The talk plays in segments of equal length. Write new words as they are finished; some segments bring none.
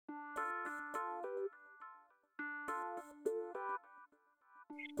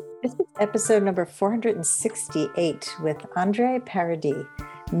This is episode number 468 with Andre Paradis.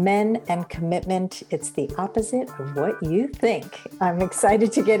 Men and commitment, it's the opposite of what you think. I'm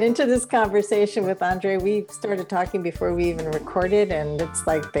excited to get into this conversation with Andre. We started talking before we even recorded, and it's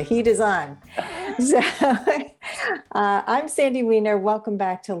like the heat is on. So, I'm Sandy Weiner. Welcome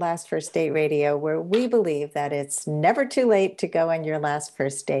back to Last First Date Radio, where we believe that it's never too late to go on your last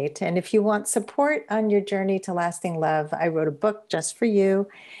first date. And if you want support on your journey to lasting love, I wrote a book just for you.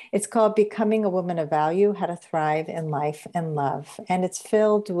 It's called Becoming a Woman of Value, How to Thrive in Life and Love. And it's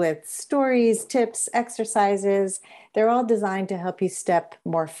filled with stories, tips, exercises. They're all designed to help you step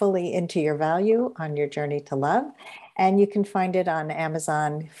more fully into your value on your journey to love. And you can find it on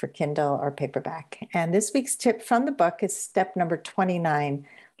Amazon for Kindle or paperback. And this week's tip from the book is step number 29,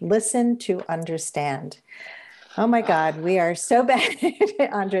 listen to understand. Oh my God, we are so bad.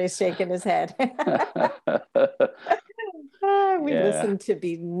 Andre's shaking his head. We listen to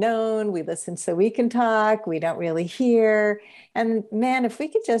be known. We listen so we can talk. We don't really hear. And man, if we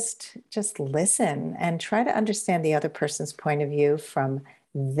could just listen and try to understand the other person's point of view from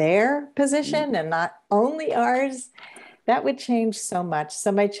their position and not only ours, that would change so much.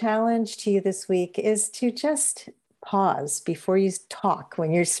 So my challenge to you this week is to just pause before you talk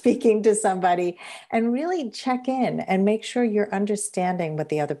when you're speaking to somebody and really check in and make sure you're understanding what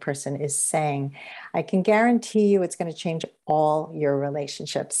the other person is saying. I can guarantee you it's going to change all your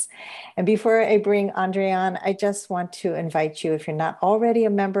relationships. And before I bring Andre on, I just want to invite you, if you're not already a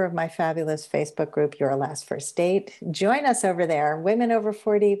member of my fabulous Facebook group, Your Last First Date, join us over there. Women over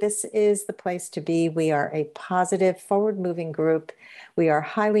 40, this is the place to be. We are a positive, forward-moving group. We are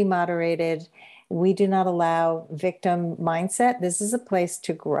highly moderated. We do not allow victim mindset. This is a place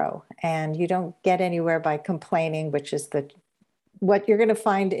to grow, and you don't get anywhere by complaining, which is what you're going to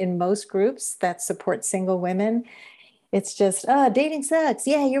find in most groups that support single women. It's just, oh, dating sucks.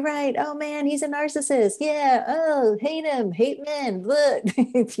 Yeah, you're right. Oh man, he's a narcissist. Yeah. Oh, hate him, hate men. Look,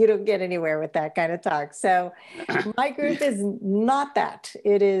 you don't get anywhere with that kind of talk. So my group is not that.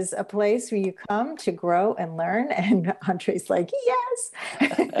 It is a place where you come to grow and learn. And Andre's like, yes.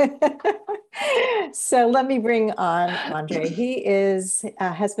 So let me bring on Andre. He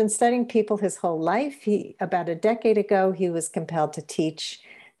has been studying people his whole life. About a decade ago, he was compelled to teach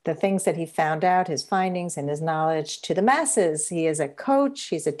the things that he found out, his findings and his knowledge to the masses. He is a coach,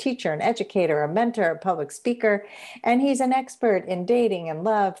 he's a teacher, an educator, a mentor, a public speaker, and he's an expert in dating and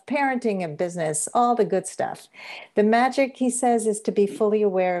love, parenting and business, all the good stuff. The magic, he says, is to be fully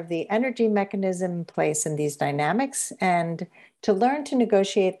aware of the energy mechanism in place in these dynamics and to learn to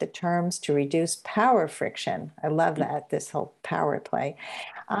negotiate the terms to reduce power friction. I love that, this whole power play.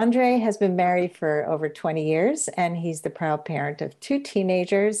 Andre has been married for over 20 years, and he's the proud parent of two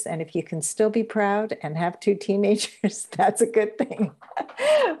teenagers. And if you can still be proud and have two teenagers, that's a good thing.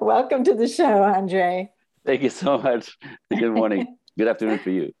 Welcome to the show, Andre. Thank you so much. Good morning. Good afternoon for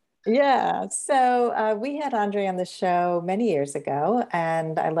you. Yeah, so we had Andre on the show many years ago,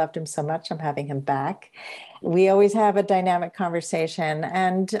 and I loved him so much. I'm having him back. We always have a dynamic conversation,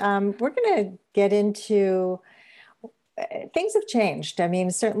 and we're going to get into things have changed. I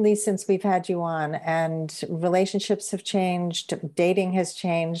mean, certainly since we've had you on, and relationships have changed, dating has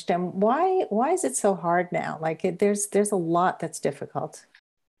changed. And why is it so hard now? Like there's a lot that's difficult.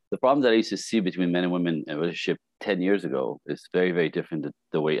 The problem that I used to see between men and women in a relationship 10 years ago is very, very different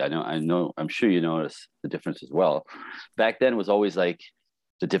the way I'm sure you notice the difference as well. Back then it was always like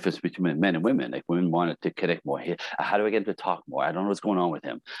the difference between men and women. Like women wanted to connect more. Hey, how do I get him to talk more? I don't know what's going on with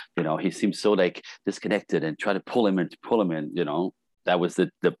him. He seems so like disconnected and try to pull him in, that was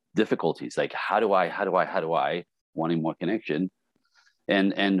the difficulties. Like how do I wanting more connection?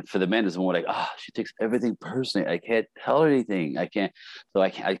 And for the men it's more like, she takes everything personally. I can't tell her anything. I can't. So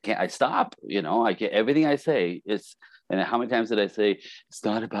I stop, I get everything I say is, and how many times did I say, it's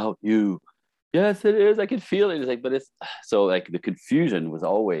not about you? Yes, it is. I can feel it. It's like, but it's so like the confusion was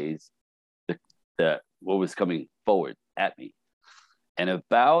always the what was coming forward at me. And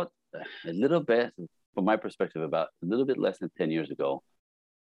about a little bit, from my perspective, about a little bit less than 10 years ago,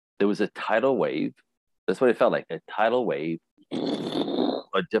 there was a tidal wave. That's what it felt like, a tidal wave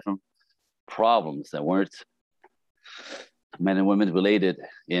of different problems that weren't men and women related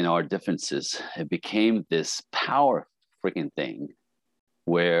in our differences. It became this power freaking thing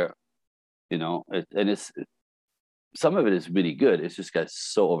where, it's some of it is really good. It's just got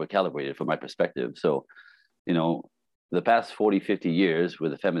so overcalibrated from my perspective. So, the past 40, 50 years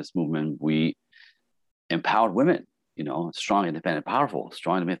with the feminist movement, we empowered women, strong, independent, powerful,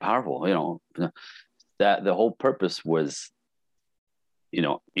 strong, independent, powerful, that the whole purpose was,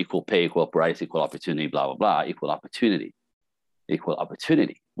 equal pay, equal price, equal opportunity, blah, blah, blah, equal opportunity. equal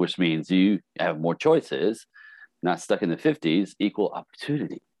opportunity, which means you have more choices, not stuck in the 50s, equal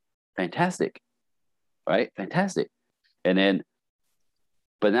opportunity. Fantastic, right? Fantastic. And then,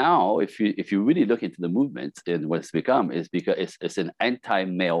 but now if you really look into the movement and what it's become is because it's an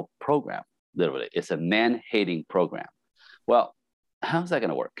anti-male program, literally. It's a man-hating program. Well, how's that going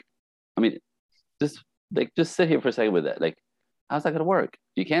to work? I mean, just sit here for a second with that. Like, how's that going to work?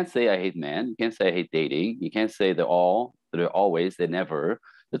 You can't say I hate men. You can't say I hate dating. You can't say they're always, they never.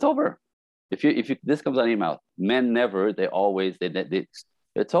 It's over. If you this comes out of your mouth, men never, they always, they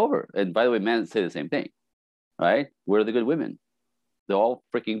it's over. And by the way, men say the same thing, right? Where are the good women? They're all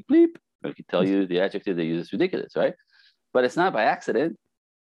freaking bleep. I can tell you the adjective they use is ridiculous, right? But it's not by accident.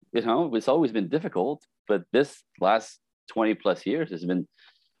 You know, it's always been difficult, but this last 20 plus years has been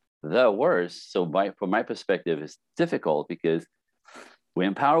the worst. So from my perspective, it's difficult because we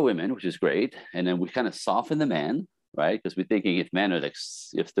empower women, which is great. And then we kind of soften the man, right? Because we're thinking if men are like,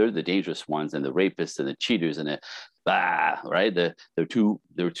 if they're the dangerous ones and the rapists and the cheaters and right? They're too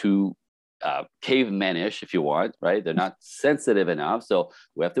cavemanish, if you want, right? They're not sensitive enough. So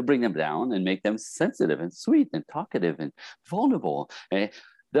we have to bring them down and make them sensitive and sweet and talkative and vulnerable. And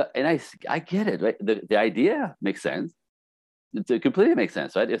I get it, right? The idea makes sense. It completely makes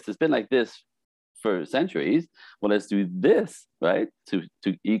sense, right? If it's been like this for centuries, well, let's do this, right? To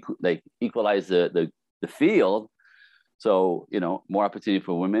equalize the field. So, you know, more opportunity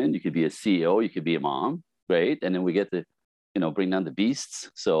for women. You could be a CEO, you could be a mom, great. And then we get to, you know, bring down the beasts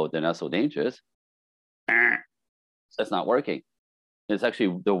so they're not so dangerous. That's not working. It's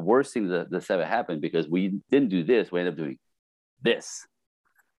actually the worst thing that's ever happened because we didn't do this, we ended up doing this.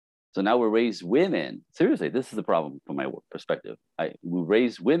 So now we raise women. Seriously, this is the problem from my perspective. We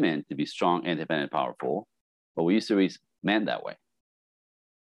raise women to be strong, independent, powerful, but we used to raise men that way,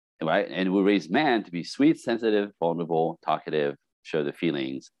 right? And we raise men to be sweet, sensitive, vulnerable, talkative, show their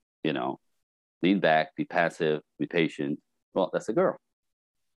feelings, you know, lean back, be passive, be patient. Well, that's a girl.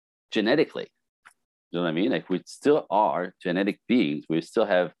 Genetically, you know what I mean? Like we still are genetic beings. We still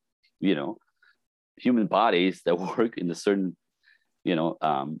have, you know, human bodies that work in a certain, you know,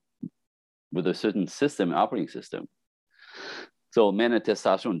 with a certain system, operating system. So men are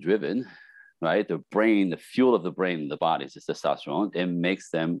testosterone driven, right? The brain, the fuel of the brain, the body is testosterone. It makes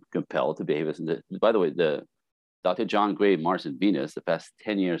them compelled to behave as. By the way, Dr. John Gray, Mars and Venus, the past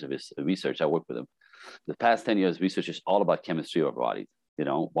 10 years of his research, I worked with him. The past 10 years research is all about chemistry of our bodies. You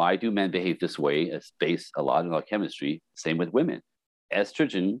know, why do men behave this way? It's based a lot on our chemistry. Same with women.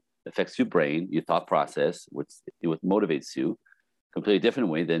 Estrogen affects your brain, your thought process, which motivates you completely different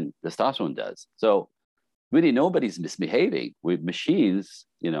way than testosterone does. So really nobody's misbehaving. With machines,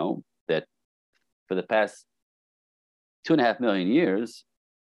 you know, that for the past 2.5 million years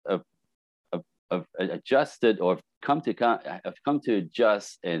of adjusted or have come to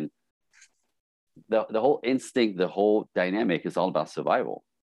adjust, and the whole instinct, the whole dynamic is all about survival.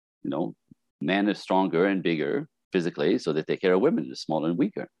 You know, men are stronger and bigger physically, so they take care of women, they're smaller and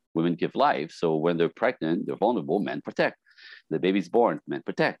weaker. Women give life, so when they're pregnant, they're vulnerable, men protect. The baby's born, men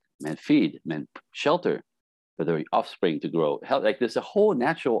protect, men feed, men shelter for their offspring to grow. Like there's a whole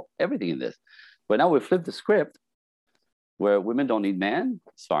natural everything in this. But now we flip the script where women don't need men,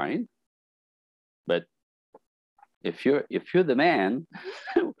 it's fine. But if you're the man,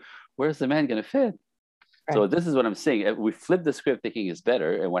 where's the man gonna fit? Right. So this is what I'm saying. We flipped the script thinking it's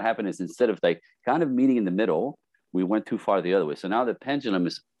better. And what happened is instead of like kind of meeting in the middle, we went too far the other way. So now the pendulum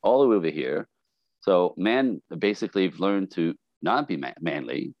is all the way over here. So men basically have learned to not be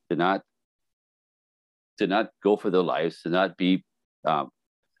manly, to not go for their lives, to not be.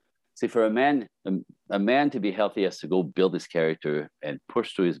 See, for a man to be healthy has to go build his character and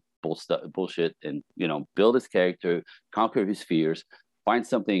push through his bullshit, and you know, build his character, conquer his fears, find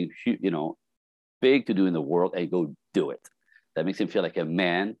something, you know, big to do in the world, and go do it. That makes him feel like a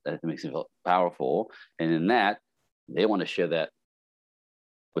man. That makes him feel powerful, and in that, they want to share that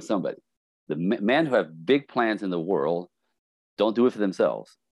with somebody. The men who have big plans in the world don't do it for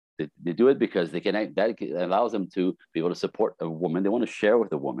themselves. They do it because that allows them to be able to support a woman. They want to share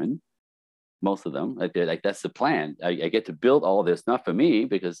with a woman. Most of them, like that's the plan. I get to build all this, not for me,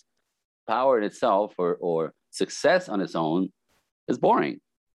 because power in itself or success on its own is boring.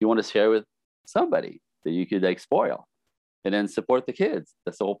 You want to share with somebody that you could like spoil, and then support the kids.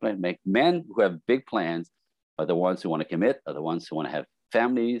 That's the whole plan. Make men who have big plans are the ones who want to commit, are the ones who want to have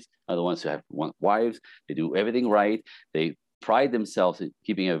families, are the ones who want wives. They do everything right. They pride themselves in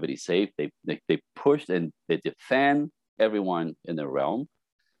keeping everybody safe. They push and they defend everyone in their realm.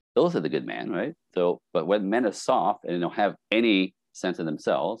 Those are the good men, right? So, but when men are soft and they don't have any sense of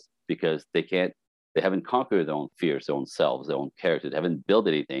themselves because they can't They haven't conquered their own fears, their own selves, their own character. They haven't built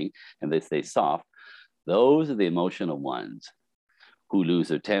anything, and they stay soft. Those are the emotional ones who lose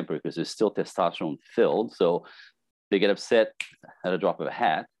their temper because they're still testosterone filled. So they get upset at a drop of a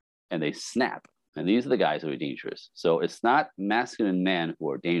hat and they snap. And these are the guys who are dangerous. So it's not masculine men who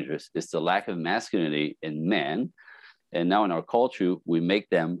are dangerous. It's the lack of masculinity in men. And now in our culture, we make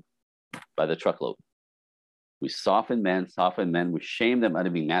them by the truckload. We soften men. We shame them out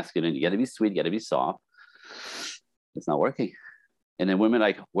of being masculine. You got to be sweet. You got to be soft. It's not working. And then women are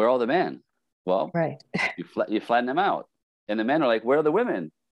like, where are all the men? Well, right. you flatten them out. And the men are like, where are the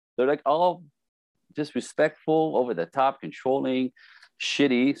women? They're like all disrespectful, over the top, controlling,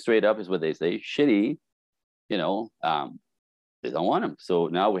 shitty, straight up is what they say, shitty, they don't want them. So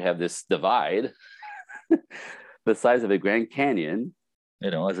now we have this divide the size of a Grand Canyon,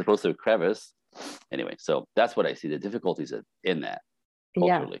 as opposed to a crevice. Anyway, so that's what I see, the difficulties in that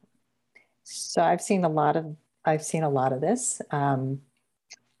culturally. Yeah. So I've seen a lot of this.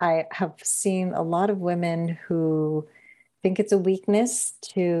 I have seen a lot of women who think it's a weakness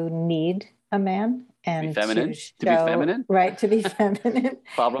to need a man and to be feminine, right, to be feminine.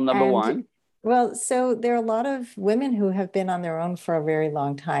 Problem number one. Well, so there are a lot of women who have been on their own for a very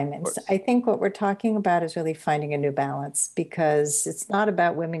long time. And so I think what we're talking about is really finding a new balance, because it's not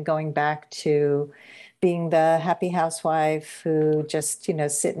about women going back to being the happy housewife who just,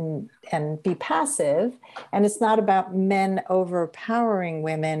 sit and be passive. And it's not about men overpowering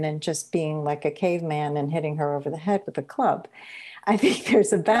women and just being like a caveman and hitting her over the head with a club. I think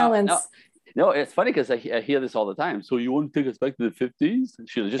there's a balance. No, it's funny because I hear this all the time. So you want to take us back to the 50s?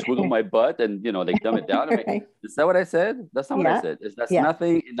 She'll just wiggle my butt and, they dumb it down. I mean, is that what I said? That's not what I said. That's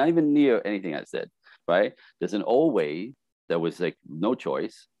nothing, not even near anything I said, right? There's an old way that was like no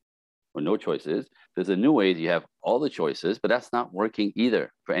choice or no choices. There's a new way that you have all the choices, but that's not working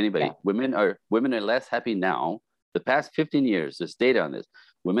either for anybody. Yeah. Women are less happy now. The past 15 years, there's data on this.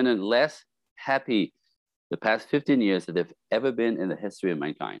 Women are less happy the past 15 years that they've ever been in the history of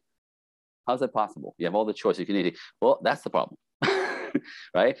mankind. How's that possible? You have all the choice you can eat. Well, that's the problem,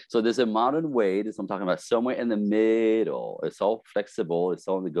 right? So there's a modern way. I'm talking about somewhere in the middle. It's all flexible. It's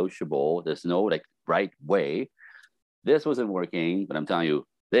all negotiable. There's no right way. This wasn't working, but I'm telling you,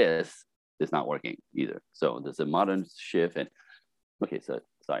 this is not working either. So there's a modern shift. And okay, so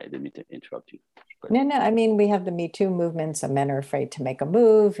sorry, I didn't mean to interrupt you. No, I mean, we have the Me Too movement. So men are afraid to make a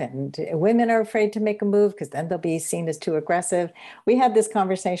move and women are afraid to make a move because then they'll be seen as too aggressive. We had this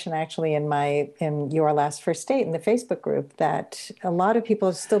conversation actually in Your Last First Date in the Facebook group, that a lot of people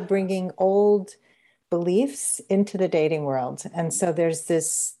are still bringing old beliefs into the dating world. And so there's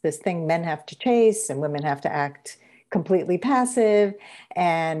this thing, men have to chase and women have to act completely passive.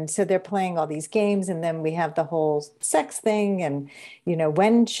 And so they're playing all these games. And then we have the whole sex thing. And,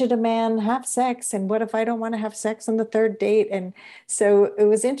 when should a man have sex? And what if I don't want to have sex on the third date? And so it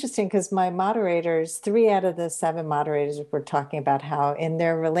was interesting because my moderators, 3 out of the 7 moderators were talking about how in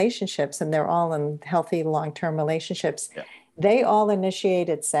their relationships, and they're all in healthy long-term relationships, they all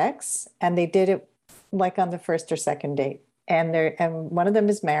initiated sex and they did it like on the first or second date. And one of them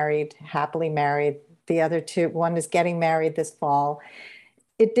is married, happily married. The other 2, one is getting married this fall.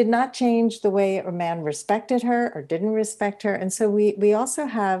 It did not change the way a man respected her or didn't respect her. And so we also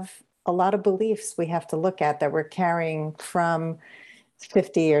have a lot of beliefs we have to look at that we're carrying from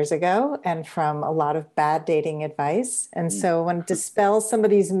 50 years ago and from a lot of bad dating advice. And so I want to dispel some of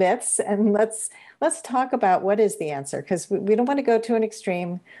these myths and let's talk about what is the answer, because we don't want to go to an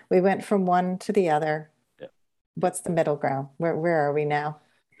extreme. We went from one to the other. Yeah. What's the middle ground? Where are we now?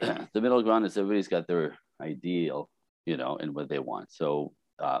 The middle ground is everybody's got their ideal, and what they want. So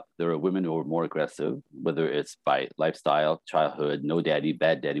there are women who are more aggressive, whether it's by lifestyle, childhood, no daddy,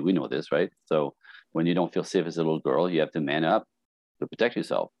 bad daddy. We know this, right? So when you don't feel safe as a little girl, you have to man up to protect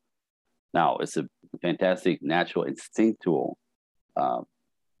yourself. Now, it's a fantastic, natural, instinctual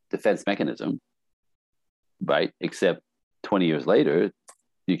defense mechanism, right? Except 20 years later,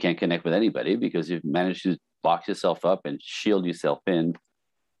 you can't connect with anybody because you've managed to box yourself up and shield yourself in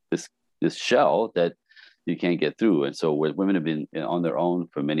this shell that you can't get through. And so where women have been on their own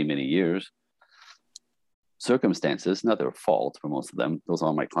for many, many years, circumstances, not their fault for most of them, those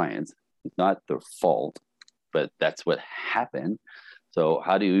are my clients, it's not their fault, but that's what happened. So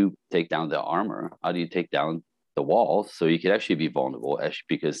how do you take down the armor? How do you take down the walls so you can actually be vulnerable?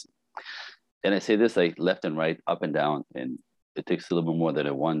 Because, and I say this like left and right, up and down, and it takes a little bit more than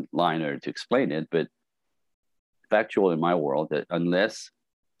a one-liner to explain it, but factual in my world that unless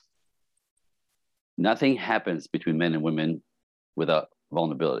nothing happens between men and women without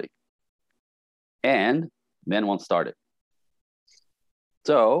vulnerability. And men won't start it.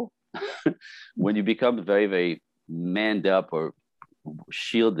 So when you become very, very manned up or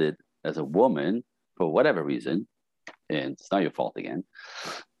shielded as a woman for whatever reason, and it's not your fault again,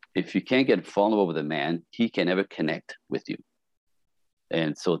 if you can't get vulnerable with a man, he can never connect with you.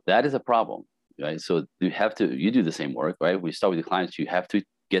 And so that is a problem, right? So you do the same work, right? We start with the clients, you have to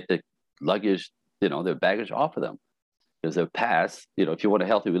get the luggage, their baggage off of them. There's a past, if you want a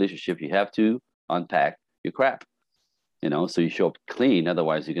healthy relationship, you have to unpack your crap, so you show up clean.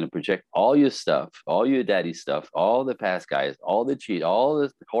 Otherwise, you're going to project all your stuff, all your daddy stuff, all the past guys, all the cheat, all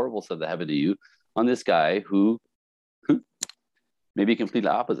the horrible stuff that happened to you on this guy who maybe completely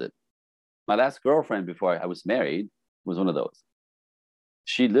opposite. My last girlfriend before I was married was one of those.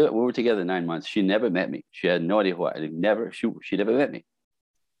 We were together 9 months. She never met me. She had no idea who I never. She never met me.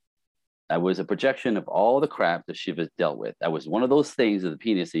 I was a projection of all the crap that she was dealt with. I was one of those things of the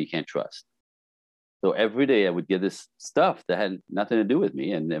penis that you can't trust. So every day I would get this stuff that had nothing to do with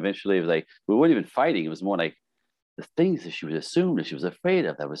me. And eventually it was like, we weren't even fighting. It was more like the things that she was assumed that she was afraid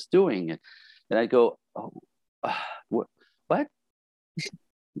of that I was doing. And I'd go, oh, what?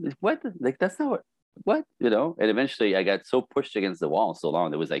 What? Like, that's not what, And eventually I got so pushed against the wall so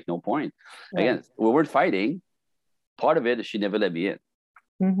long, there was like no point. Right. Again, we weren't fighting. Part of it is she never let me in.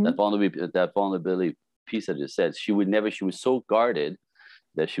 Mm-hmm. That vulnerability piece I just said, she was so guarded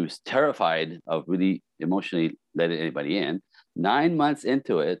that she was terrified of really emotionally letting anybody in. 9 months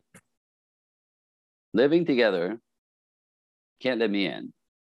into it, living together, can't let me in.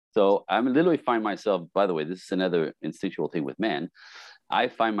 So I'm literally find myself, by the way, this is another instinctual thing with men. I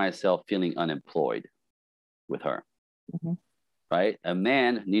find myself feeling unemployed with her, mm-hmm. right? A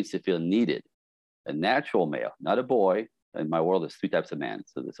man needs to feel needed. A natural male, not a boy. In my world, there's 3 types of men.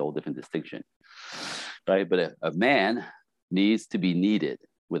 So there's a whole different distinction, right? But a man needs to be needed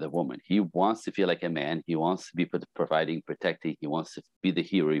with a woman. He wants to feel like a man. He wants to be providing, protecting. He wants to be the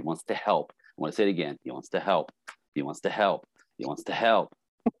hero. He wants to help. I want to say it again. He wants to help. He wants to help. He wants to help.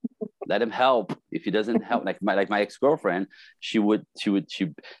 Let him help. If he doesn't help, like my ex-girlfriend,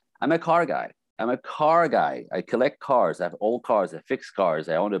 I'm a car guy. I collect cars. I have old cars. I fix cars.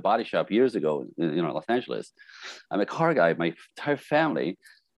 I owned a body shop years ago, in Los Angeles. I'm a car guy. My entire family,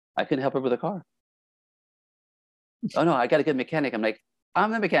 I couldn't help her with a car. Oh no, I got to get a mechanic. I'm like,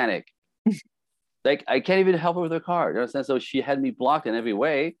 I'm the mechanic. Like, I can't even help her with her car. You understand? So she had me blocked in every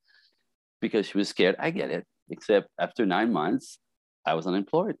way because she was scared. I get it. Except after 9 months, I was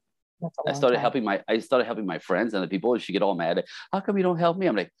unemployed. I started helping my friends and the people, and she get all mad. How come you don't help me?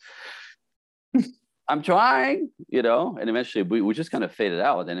 I'm like, I'm trying, and eventually we just kind of faded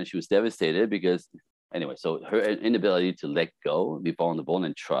out. And then she was devastated because, anyway, so her inability to let go, be vulnerable,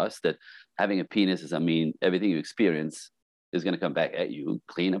 and trust that having a penis is, everything you experience is going to come back at you,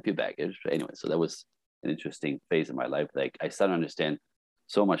 clean up your baggage. Anyway, so that was an interesting phase of my life. Like, I started to understand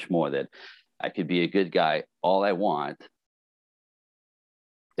so much more that I could be a good guy all I want.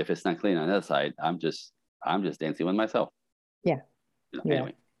 If it's not clean on the other side, I'm just dancing with myself. Yeah.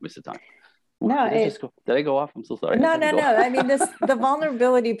 Anyway, waste of time. No, did I go off? I'm so sorry. No. The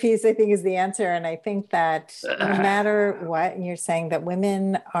vulnerability piece, I think, is the answer. And I think that no matter what, and you're saying that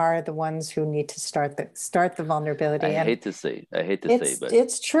women are the ones who need to start the vulnerability. I hate to say, but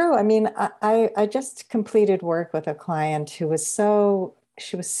it's true. I just completed work with a client who was so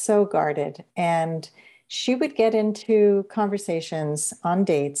guarded, and she would get into conversations on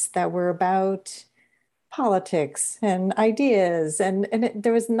dates that were about politics and ideas, and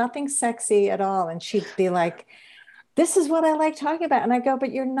there was nothing sexy at all. And she'd be like, this is what I like talking about. And I go,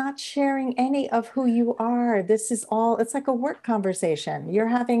 but you're not sharing any of who you are. This is all, it's like a work conversation. You're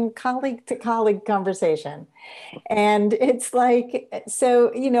having colleague to colleague conversation. And it's like,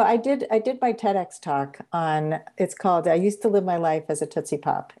 so, I did my TEDx talk on, it's called, I Used to Live My Life as a Tootsie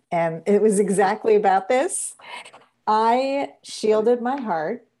Pop. And it was exactly about this. I shielded my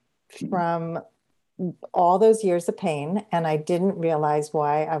heart from all those years of pain, and I didn't realize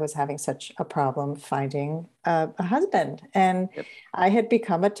why I was having such a problem finding a husband. And yep. I had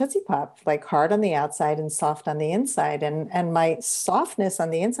become a Tootsie Pop, like hard on the outside and soft on the inside. And my softness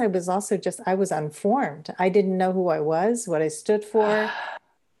on the inside was also just, I was unformed. I didn't know who I was, what I stood for.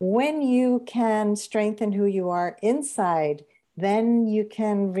 When you can strengthen who you are inside, then you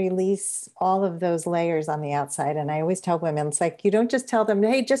can release all of those layers on the outside. And I always tell women, it's like, you don't just tell them,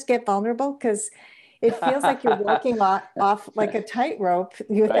 hey, just get vulnerable, because it feels like you're walking off like a tightrope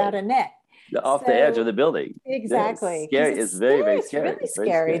without a net. Off the edge of the building. Exactly. Yeah, it's very, very scary. It's really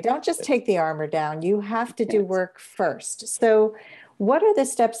scary. Don't just take the armor down. You have to do work first. So what are the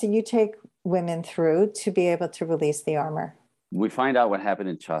steps that you take women through to be able to release the armor? We find out what happened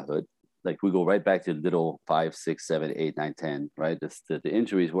in childhood. like we go right back to little 5, 6, 7, 8, 9, 10, right? The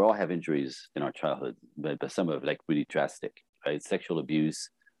injuries, we all have injuries in our childhood, but some of it like really drastic, right? Sexual abuse,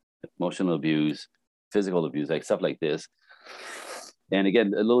 emotional abuse, physical abuse, like stuff like this. And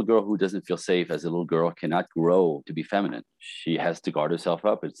again, a little girl who doesn't feel safe as a little girl cannot grow to be feminine. She has to guard herself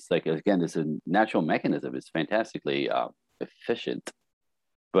up. It's like, again, it's a natural mechanism. It's fantastically efficient.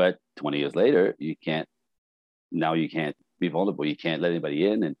 But 20 years later, you can't be vulnerable. You can't let anybody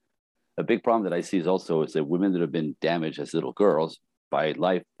in. And a big problem that I see is also is that women that have been damaged as little girls by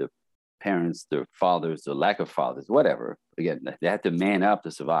life, the parents, their fathers, the lack of fathers, whatever. Again, they had to man up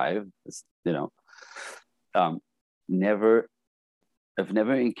to survive. It's, I've never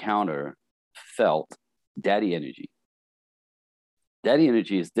felt daddy energy. Daddy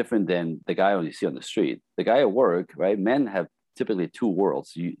energy is different than the guy you see on the street. The guy at work, right? Men have typically two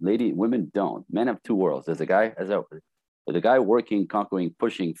worlds. Women don't. Men have two worlds. There's the guy working, conquering,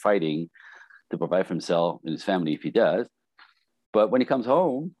 pushing, fighting to provide for himself and his family if he does. But when he comes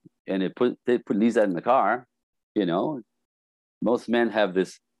home and they leaves that in the car, most men have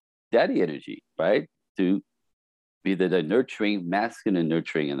this daddy energy, right? To be the nurturing, masculine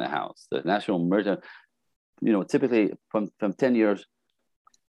nurturing in the house. The national merger, typically from 10 years,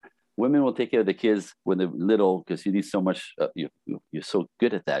 women will take care of the kids when they're little because you need so much, you're so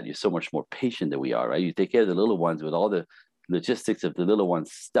good at that. You're so much more patient than we are, right? You take care of the little ones with all the logistics of the little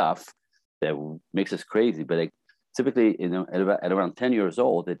ones stuff that makes us crazy. But typically, at around 10 years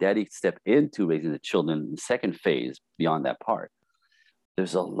old, the daddy step into raising the children in the second phase beyond that part.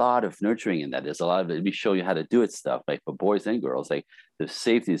 There's a lot of nurturing in that. There's a lot of let me show you how to do it stuff, like for boys and girls, like the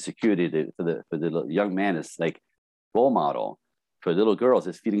safety, the security for the young man is like role model. For little girls,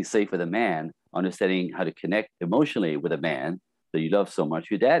 it's feeling safe with a man, understanding how to connect emotionally with a man that you love so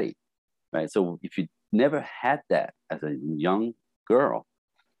much, your daddy, right? So if you never had that as a young girl,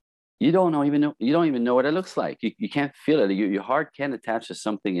 you don't even know what it looks like. You can't feel it. Your heart can't attach to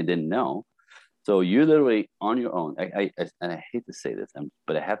something you didn't know. So you're literally on your own. And I hate to say this,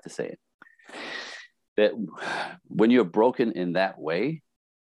 but I have to say it. That when you're broken in that way,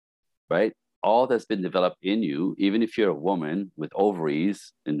 right? All that's been developed in you, even if you're a woman with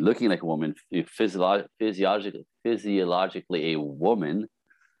ovaries and looking like a woman, physiologically a woman,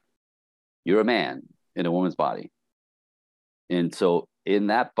 you're a man in a woman's body. And so in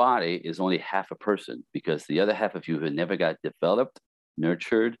that body is only half a person because the other half of you who never got developed,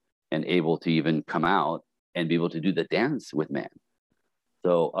 nurtured, and able to even come out and be able to do the dance with men.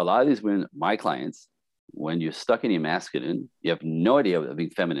 So a lot of these women, my clients, when you're stuck in your masculine, you have no idea what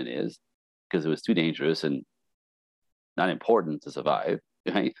being feminine is because it was too dangerous and not important to survive.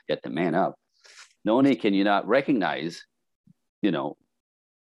 Right? You have to man up. Not only can you not recognize,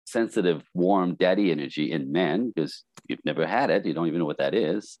 sensitive, warm daddy energy in men because you've never had it. You don't even know what that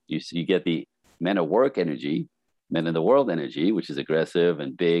is. You get the men at work energy, men in the world energy, which is aggressive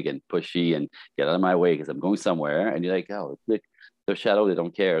and big and pushy and get out of my way because I'm going somewhere. And you're like, oh, look, they're shallow. They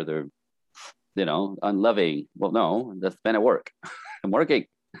don't care. They're, unloving. Well, no, that's men at work. I'm working.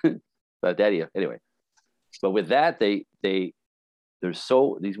 But daddy, anyway. But with that, these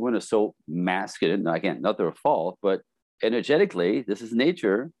women are so masculine. Now, again, not their fault, but energetically, this is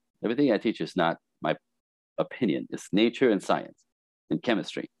nature. Everything I teach is not my opinion. It's nature and science and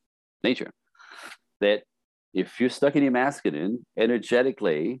chemistry. Nature. That if you're stuck in your masculine,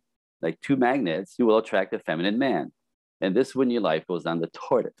 energetically, like two magnets, you will attract a feminine man. And this is when your life goes down the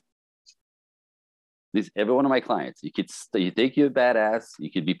toilet. Every one of my clients, you think you're a badass, you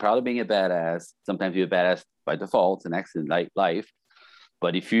could be proud of being a badass. Sometimes you're a badass by default, it's an accident like life.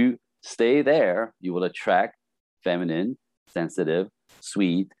 But if you stay there, you will attract feminine, sensitive,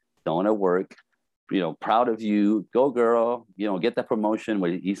 sweet, don't want to work, proud of you, go girl, get that promotion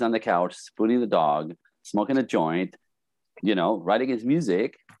where he's on the couch, spooning the dog, smoking a joint, writing his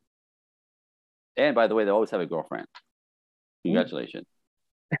music. And by the way, they always have a girlfriend. Congratulations.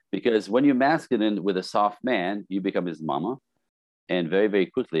 Because when you're masculine with a soft man, you become his mama. And very, very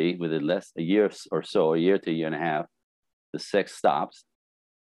quickly, within a year or so, a year to a year and a half, the sex stops.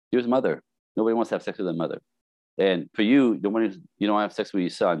 You're his mother. Nobody wants to have sex with their mother. And for you, you don't have sex with your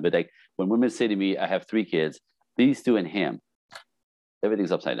son. But like when women say to me, I have 3 kids, these 2 and him,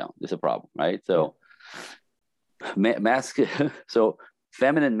 everything's upside down. It's a problem, right? So, so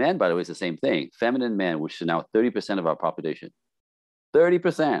feminine men, by the way, is the same thing. Feminine men, which is now 30% of our population.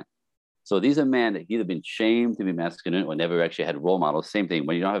 30%. So these are men that either been shamed to be masculine or never actually had role models. Same thing.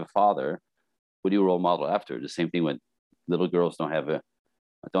 When you don't have a father, what do you role model after? The same thing when little girls don't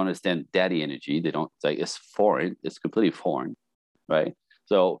understand daddy energy. They don't, it's foreign. It's completely foreign, right?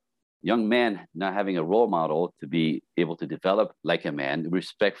 So young man not having a role model to be able to develop like a man,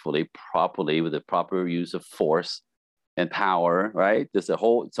 respectfully, properly, with the proper use of force and power, right? There's a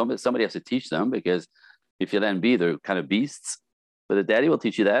whole, somebody has to teach them, because if you let them be, they're kind of beasts. But the daddy will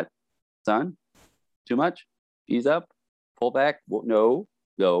teach you that, son, too much, ease up, pull back, no,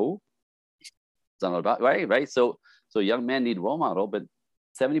 it's not about, right? So young men need role model, but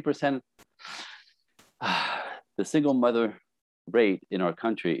 70%, the single mother rate in our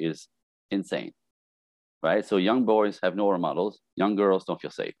country is insane, right? So young boys have no role models, young girls don't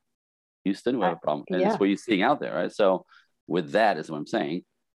feel safe. Houston, we have a problem, and that's what you're seeing out there, right? So with that is what I'm saying.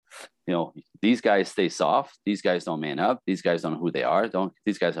 These guys stay soft. These guys don't man up. These guys don't know who they are.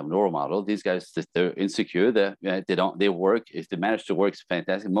 These guys have no role model. These guys, they're insecure. They work. If they manage to work, it's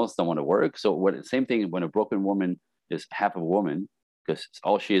fantastic. Most don't want to work. So same thing when a broken woman is half of a woman, because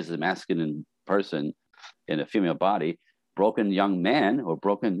all she is a masculine person in a female body. Broken young man or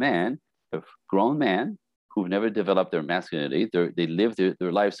broken man, a grown man who've never developed their masculinity. They live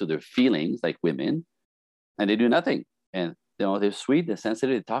their lives through their feelings like women, and they do nothing. And they're sweet, they're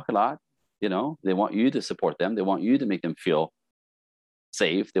sensitive, they talk a lot. They want you to support them. They want you to make them feel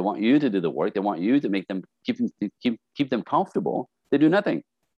safe. They want you to do the work. They want you to make them keep them comfortable. They do nothing.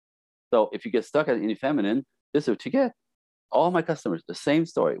 So if you get stuck at any feminine, this is what you get. All my customers, the same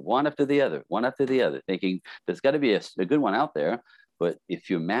story, one after the other, thinking there's got to be a good one out there. But if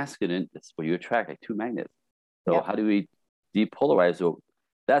you're masculine, that's what you attract, like two magnets. So how do we depolarize? So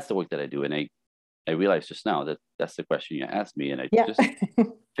that's the work that I do. And I realized just now that that's the question you asked me. And just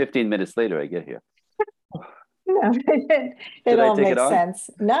 15 minutes later, I get here. No, it all makes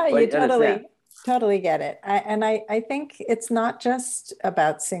sense. No, you totally get it. I think it's not just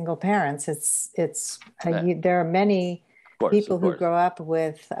about single parents. There are many people who grow up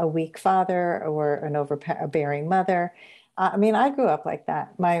with a weak father or an overbearing mother. I grew up like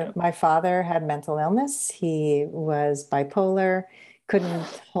that. My father had mental illness. He was bipolar, couldn't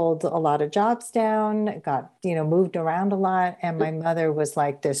hold a lot of jobs down, got, moved around a lot. And my mother was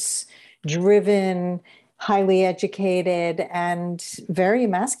like this driven, highly educated, and very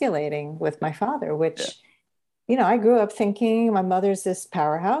emasculating with my father, which, I grew up thinking my mother's this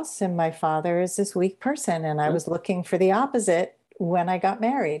powerhouse and my father is this weak person. And I was looking for the opposite when I got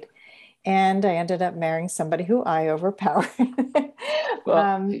married. And I ended up marrying somebody who I overpowered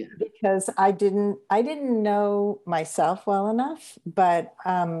because I didn't know myself well enough. But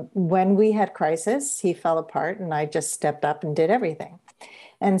when we had crisis, he fell apart, and I just stepped up and did everything.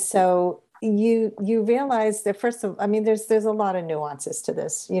 And so you realize that there's a lot of nuances to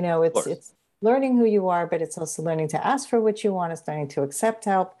this. It's learning who you are, but it's also learning to ask for what you want. It's learning to accept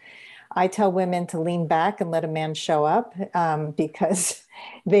help. I tell women to lean back and let a man show up because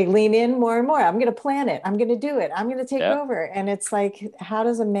they lean in more and more. I'm going to plan it. I'm going to do it. I'm going to take over. And it's like, how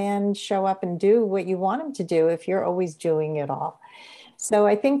does a man show up and do what you want him to do if you're always doing it all? So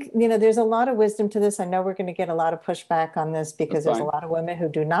I think, there's a lot of wisdom to this. I know we're going to get a lot of pushback on this because there's a lot of women who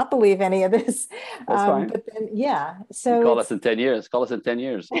do not believe any of this. That's fine. But then, so you call us in 10 years. Call us in 10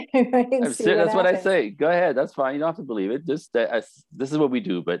 years. That's what I say. Go ahead. That's fine. You don't have to believe it. This is what we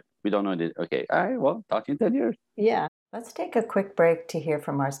do, but we don't know it. Okay. All right. Well, talk to you in 10 years. Yeah. Let's take a quick break to hear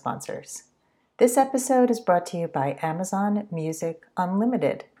from our sponsors. This episode is brought to you by Amazon Music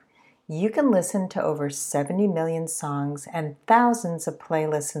Unlimited. You can listen to over 70 million songs and thousands of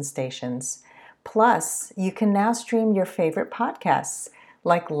playlists and stations. Plus, you can now stream your favorite podcasts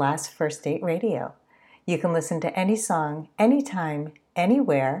like Last First Date Radio. You can listen to any song, anytime,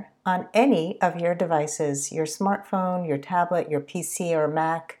 anywhere, on any of your devices, your smartphone, your tablet, your PC or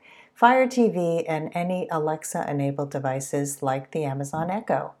Mac, Fire TV, and any Alexa-enabled devices like the Amazon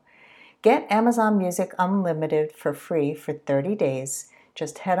Echo. Get Amazon Music Unlimited for free for 30 days.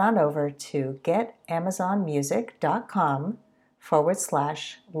 Just head on over to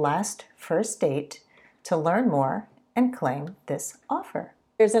getamazonmusic.com/lastfirstdate to learn more and claim this offer.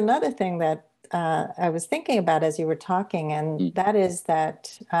 There's another thing that I was thinking about as you were talking, and that is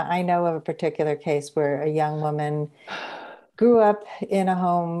that I know of a particular case where a young woman grew up in a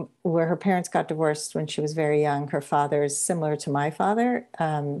home where her parents got divorced when she was very young. Her father is similar to my father.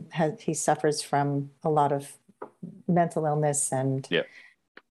 He suffers from a lot of mental illness, and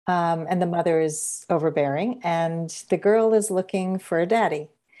the mother is overbearing, and the girl is looking for a daddy.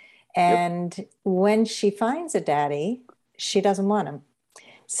 And when she finds a daddy, she doesn't want him.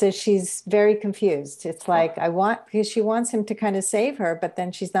 So she's very confused. It's like, because she wants him to kind of save her, but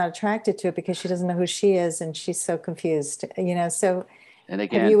then she's not attracted to it because she doesn't know who she is, and she's so confused, so and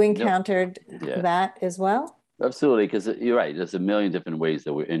again, have you encountered that as well? Absolutely, because you're right. There's a million different ways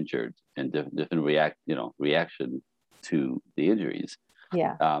that we're injured and different reaction to the injuries.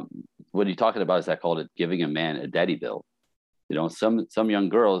 Yeah. what you're talking about is I call it giving a man a daddy bill. You know, some young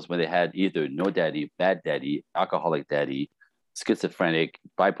girls, when they had either no daddy, bad daddy, alcoholic daddy, schizophrenic,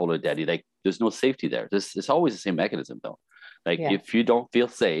 bipolar daddy, like there's no safety there. It's always the same mechanism though. Like Yeah. if you don't feel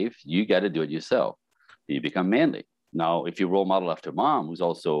safe, you got to do it yourself. You become manly. Now, if you role model after mom, who's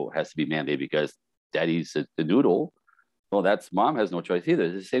also has to be manly because daddy's the noodle, well, that's mom has no choice either.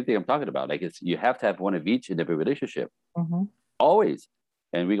 It's the same thing I'm talking about. Like it's you have to have one of each in every relationship, always,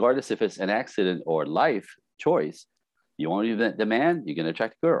 and regardless if it's an accident or life choice, you want to be the man, you're gonna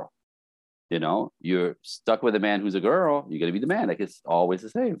attract a girl. You know, you're stuck with a man who's a girl, you're gonna be the man. Like it's always the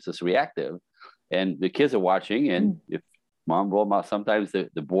same. It's just reactive, and the kids are watching, and if mom role model, sometimes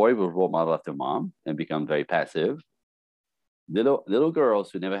the boy will role model after mom and become very passive. Little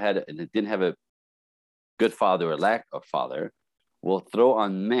girls who never had and didn't have a good father or lack of father will throw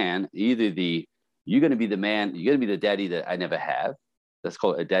on man either the you're going to be the man, you're going to be the daddy that I never have. That's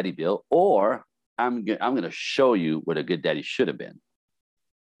called a daddy bill, or I'm going to show you what a good daddy should have been.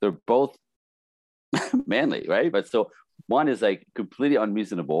 They're both manly, right? But so one is like completely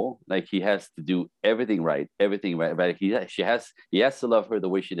unreasonable, like he has to do everything right, right. He has to love her the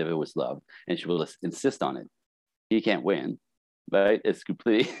way she never was loved, and she will insist on it. He can't win, right? It's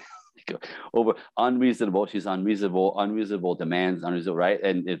completely over unreasonable. She's unreasonable demands, unreasonable, right?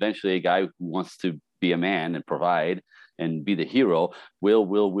 And eventually a guy who wants to be a man and provide and be the hero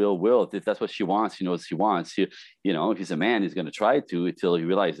will. If that's what she wants, he knows she wants. You know, if he's a man, he's going to try to until he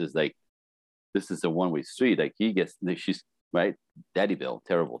realizes like this is a one-way street. Like he gets, she's right. Daddy bill,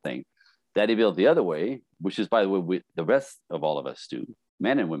 terrible thing. Daddy bill the other way, which is by the way, with the rest of all of us do,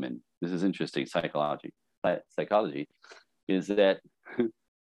 men and women. This is interesting psychology is that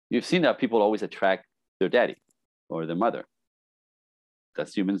you've seen that people always attract their daddy or their mother.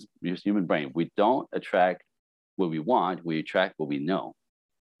 That's human brain. We don't attract what we want, we attract what we know.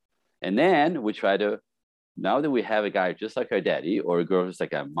 And then we try to, now that we have a guy just like our daddy or a girl just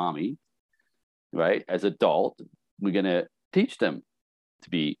like our mommy, right? As adult, we're gonna teach them to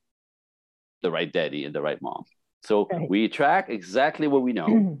be the right daddy and the right mom. So we attract exactly what we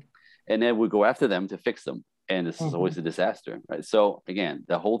know, and then we go after them to fix them. And this is always a disaster, right? So again,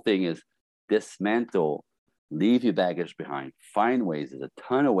 the whole thing is dismantle, leave your baggage behind, find ways, there's a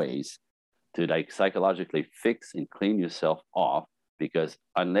ton of ways to like psychologically fix and clean yourself off, because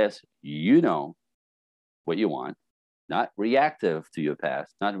unless you know what you want, not reactive to your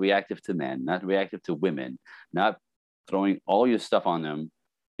past, not reactive to men, not reactive to women, not throwing all your stuff on them,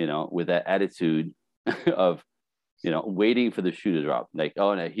 you know, with that attitude of, you know, waiting for the shoe to drop. Like,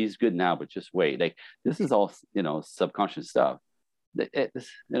 oh, no, he's good now, but just wait. Like, this is all, you know, subconscious stuff. You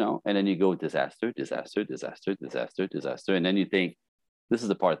know, and then you go disaster. And then you think, this is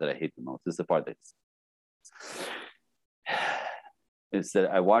the part that I hate the most. This is the part that's, is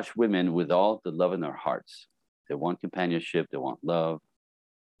that I watch women with all the love in their hearts. They want companionship. They want love.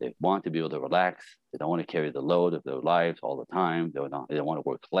 They want to be able to relax. They don't want to carry the load of their lives all the time. They don't want to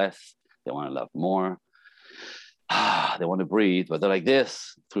work less. They want to love more. They want to breathe, but they're like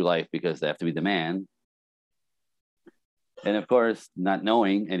this through life because they have to be the man. And of course, not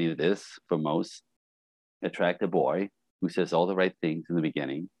knowing any of this for most, attract a boy who says all the right things in the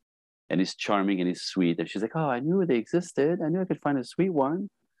beginning, and he's charming and he's sweet. And she's like, oh, I knew they existed. I knew I could find a sweet one,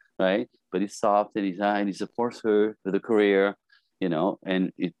 right? But he's soft and he supports her for the career, you know.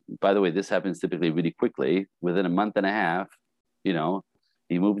 And by the way, this happens typically really quickly. Within a month and a half, you know,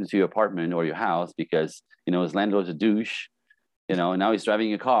 he moved into your apartment or your house because, you know, his landlord's a douche, you know, and now he's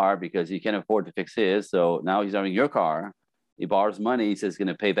driving a car because he can't afford to fix his. So now he's driving your car. He borrows money. He says he's going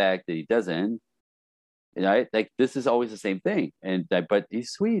to pay back that he doesn't. Right? Like this is always the same thing. And but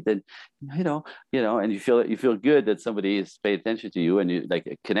he's sweet, and you know, and you feel good that somebody is paying attention to you, and you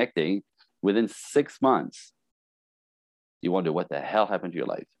like connecting. Within 6 months, you wonder what the hell happened to your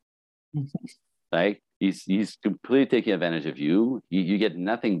life. Like he's completely taking advantage of you. You get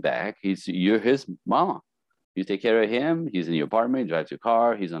nothing back. You're his mama. You take care of him. He's in your apartment. He drives your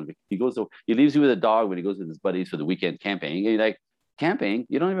car. He leaves you with a dog when he goes with his buddies for the weekend camping. And you're like, camping?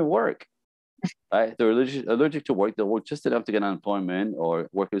 You don't even work. Right? They're allergic to work. They'll work just enough to get unemployment or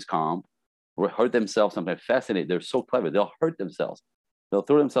workers' comp, or hurt themselves. Sometimes fascinated. They're so clever. They'll hurt themselves. They'll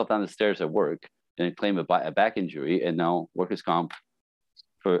throw themselves down the stairs at work and claim a back injury, and now workers' comp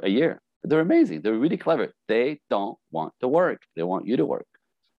for a year. They're amazing. They're really clever. They don't want to work. They want you to work.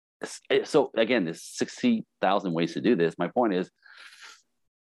 So again, there's 60,000 ways to do this. My point is,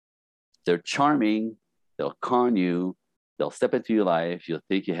 they're charming. They'll con you. They'll step into your life. You'll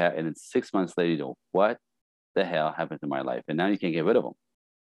think you have, and then 6 months later, you know, what the hell happened to my life? And now you can't get rid of them,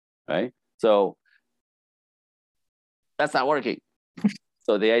 right? So that's not working.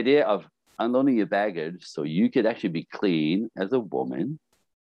 So the idea of unloading your baggage so you could actually be clean as a woman,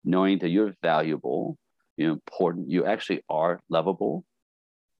 knowing that you're valuable, you're important, you actually are lovable,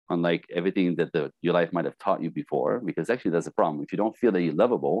 unlike everything that your life might have taught you before, because actually that's a problem. If you don't feel that you're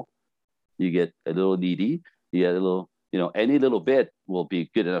lovable, you get a little needy, you get a little, any little bit will be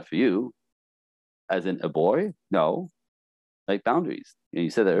good enough for you. As in a boy, no, like boundaries. And you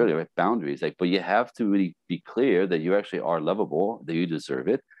said that earlier, right? Boundaries. Like, but you have to really be clear that you actually are lovable, that you deserve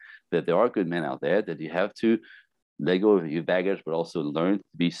it, that there are good men out there, that you have to let go of your baggage, but also learn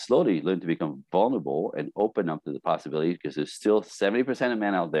to become vulnerable and open up to the possibility, because there's still 70% of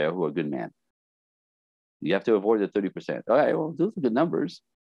men out there who are good men. You have to avoid the 30%. All right, well, those are good numbers.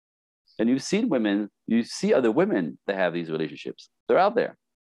 And you've seen women, you see other women that have these relationships. They're out there.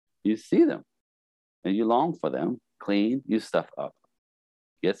 You see them and you long for them. Clean your stuff up.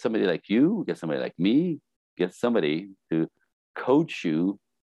 Get somebody like you, get somebody like me, get somebody to coach you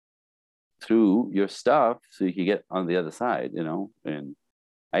through your stuff so you can get on the other side, And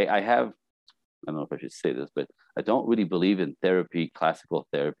I don't know if I should say this, but I don't really believe in therapy, classical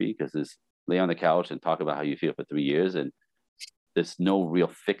therapy, because it's lay on the couch and talk about how you feel for 3 years and there's no real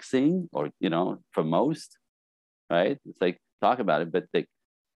fixing, or, for most, right? It's like, talk about it, but the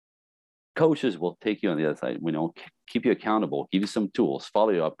coaches will take you on the other side, keep you accountable, give you some tools, follow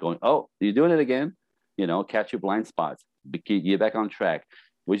you up, going, oh, you're doing it again, catch your blind spots, get back on track.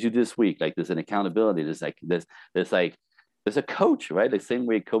 What did you do this week? Like, there's an accountability. There's a coach, right? The same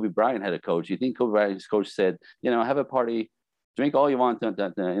way Kobe Bryant had a coach. You think Kobe Bryant's coach said, have a party, drink all you want,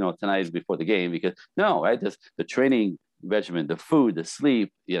 tonight before the game? Because no, right? The training regimen, the food, the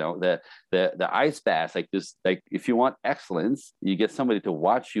sleep, the ice baths, like this. Like, if you want excellence, you get somebody to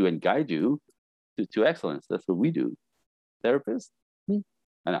watch you and guide you to excellence. That's what we do. Therapists.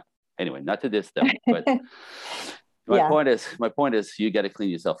 I know. Anyway, not to this stuff, but my point is, you got to clean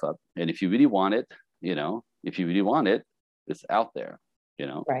yourself up, and if you really want it, it's out there.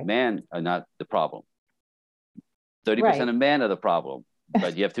 Right. Men are not the problem. 30% of men are the problem,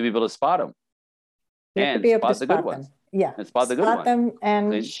 but you have to be able to spot them. You have to be able to spot them. Yeah. And spot the good ones. Them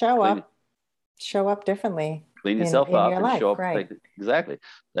and show up differently. Clean yourself up your and life, show up. right. Exactly.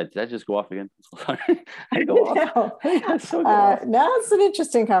 Did I just go off again? I go off. No, it's an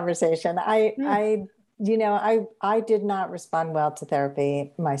interesting conversation. I did not respond well to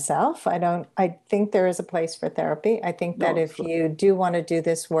therapy myself. I think there is a place for therapy. I think that if you do want to do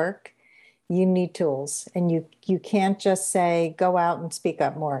this work, you need tools, and you can't just say, go out and speak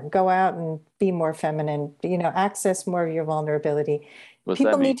up more, go out and be more feminine, access more of your vulnerability.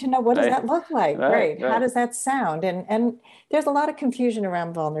 People need to know, what does that look like? Right. How does that sound? And there's a lot of confusion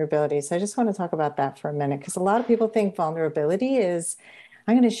around vulnerability. So I just want to talk about that for a minute, because a lot of people think vulnerability is,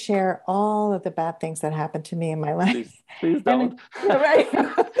 I'm going to share all of the bad things that happened to me in my life. Please don't. Right.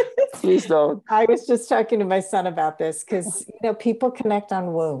 Please don't. I was just talking to my son about this, because, people connect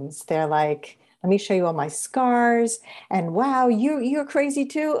on wounds. They're like, let me show you all my scars. And wow, you're crazy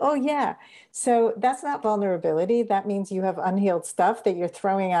too. Oh yeah. So that's not vulnerability. That means you have unhealed stuff that you're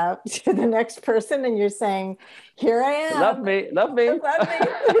throwing out to the next person, and you're saying, here I am. Love me. Love me.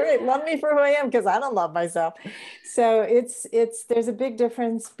 Love me for who I am, because I don't love myself. So there's a big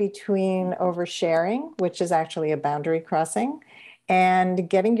difference between oversharing, which is actually a boundary crossing, and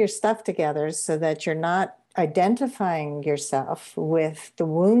getting your stuff together so that you're not identifying yourself with the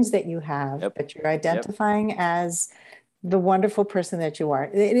wounds that you have, but you're identifying as the wonderful person that you are.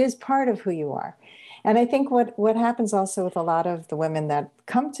 It is part of who you are. And I think what happens also with a lot of the women that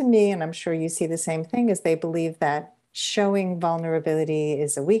come to me, and I'm sure you see the same thing, is they believe that showing vulnerability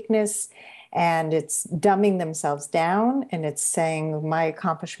is a weakness, and it's dumbing themselves down, and it's saying my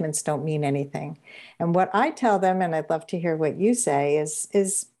accomplishments don't mean anything. And what I tell them, and I'd love to hear what you say, is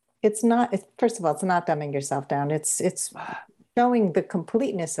it's not, first of all, it's not dumbing yourself down. It's showing the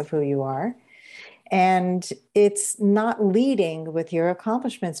completeness of who you are. And it's not leading with your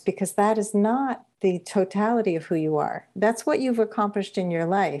accomplishments, because that is not the totality of who you are. That's what you've accomplished in your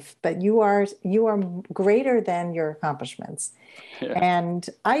life, but you are greater than your accomplishments. Yeah. And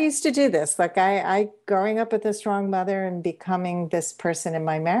I used to do this. Like I growing up with a strong mother and becoming this person in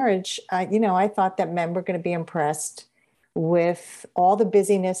my marriage, I thought that men were going to be impressed with all the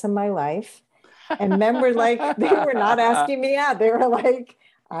busyness of my life. And men were like, they were not asking me out. They were like,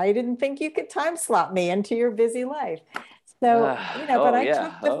 I didn't think you could time slot me into your busy life. So, but I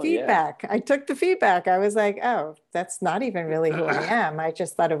took the feedback. Yeah. I took the feedback. I was like, oh, that's not even really who I am. I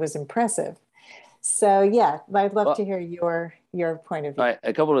just thought it was impressive. So yeah, I'd love to hear your point of view. Right,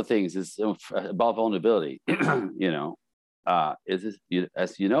 a couple of things is about vulnerability. As you know,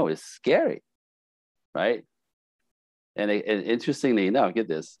 is scary, right? And interestingly enough, get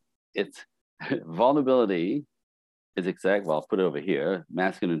this, it's vulnerability is exact, well, I'll put it over here,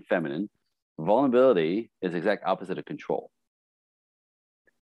 masculine and feminine. Vulnerability is exact opposite of control.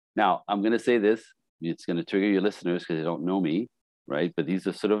 Now, I'm going to say this, it's going to trigger your listeners because they don't know me, right? But these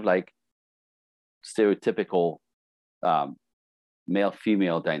are sort of like stereotypical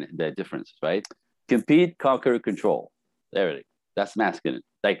male-female differences, right? Compete, conquer, control. There it is. That's masculine.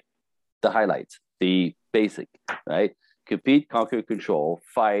 Like the highlights, the basic, right? Compete, conquer, control,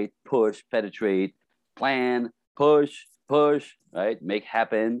 fight, push, penetrate, plan, push, right? Make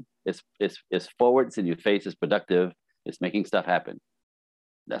happen. It's forward, it's in your face, it's productive, it's making stuff happen.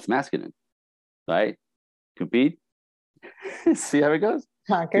 That's masculine, right? Compete. See how it goes?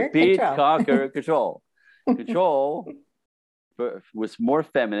 Conquer, compete, control. conquer, control. Control was more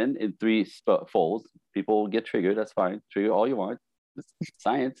feminine in three folds. People get triggered. That's fine. Trigger all you want. It's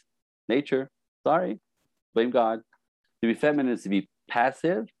science, nature. Sorry. Blame God. To be feminine is to be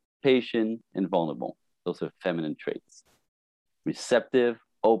passive, patient, and vulnerable. Those are feminine traits. Receptive,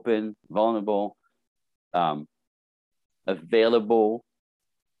 open, vulnerable, available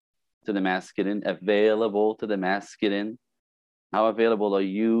to the masculine, available to the masculine. How available are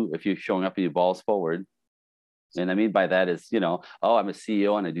you if you're showing up with your balls forward? And I mean by that is, oh, I'm a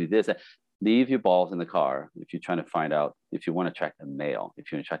CEO and I do this. Leave your balls in the car if you're trying to find out if you want to attract a male.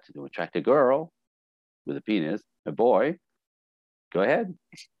 If you're trying to attract a girl with a penis, a boy, go ahead.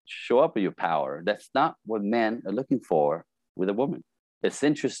 Show up with your power. That's not what men are looking for with a woman. It's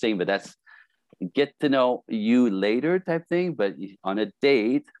interesting, but that's get to know you later type thing. But on a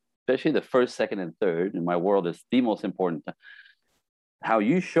date, especially the first, second, and third, in my world, is the most important. How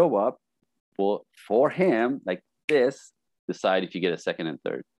you show up will, for him, like this, decide if you get a second and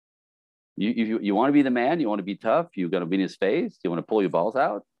third. You want to be the man, you want to be tough, you're going to be in his face, you want to pull your balls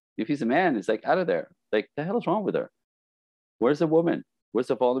out. If he's a man, it's like out of there. Like, the hell is wrong with her? Where's the woman? Where's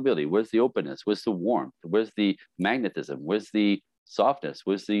the vulnerability? Where's the openness? Where's the warmth? Where's the magnetism? Where's the softness?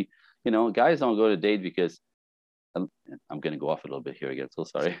 Where's the, guys don't go to date because I'm going to go off a little bit here again. So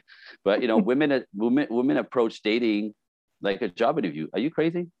sorry. But, women approach dating like a job interview. Are you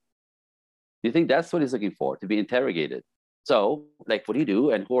crazy? Do you think that's what he's looking for? To be interrogated. So, like, what do you do?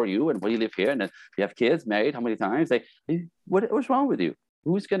 And who are you? And where do you live here? And then you have kids, married, how many times? Like, what's wrong with you?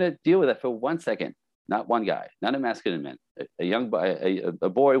 Who's going to deal with that for 1 second? Not one guy, not a masculine man. A young boy, a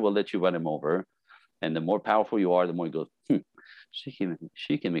boy will let you run him over. And the more powerful you are, the more he goes,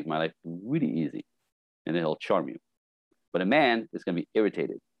 she can make my life really easy. And then he'll charm you. But a man is going to be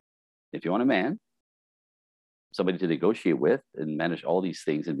irritated. If you want a man, somebody to negotiate with and manage all these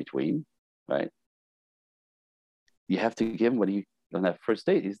things in between, right? You have to give him what he on that first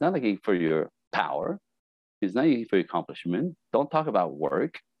date. He's not looking for your power. He's not looking for your accomplishment. Don't talk about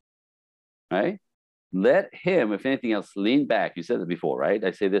work, right? Let him, if anything else, lean back. You said it before, right?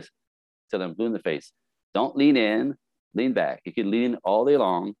 I say this till I'm blue in the face. Don't lean in, lean back. You can lean all day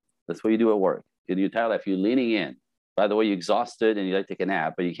long. That's what you do at work. In your entire life, you're leaning in. By the way, you're exhausted and you like to take a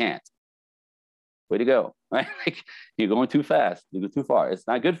nap, but you can't. Way to go, right? Like, you're going too fast. You go too far. It's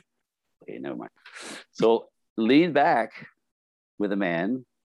not good. Okay, never mind. So lean back with a man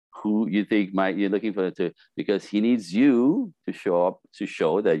who you think you're looking for because he needs you to show up, to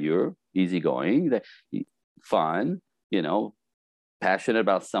show that you're easygoing, that fun, passionate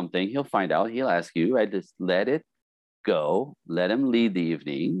about something. He'll find out. He'll ask you. I just let it go. Let him lead the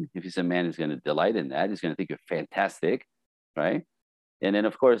evening. If he's a man who's going to delight in that, he's going to think you're fantastic, right? And then,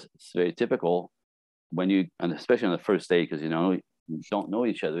 of course, it's very typical when and especially on the first date, because you don't know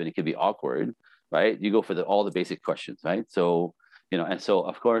each other and it can be awkward, right? You go for all the basic questions, right? So, and so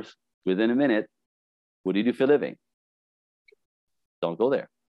of course, within a minute, what do you do for a living? Don't go there.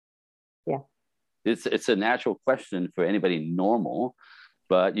 Yeah. It's a natural question for anybody normal,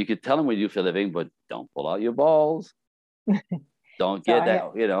 but you could tell them what you do for a living, but don't pull out your balls. Don't get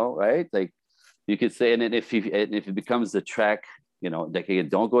that, right? Like, you could say, and then if it becomes the track, like,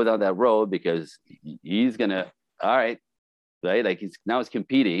 don't go down that road because he's gonna, all right, like he's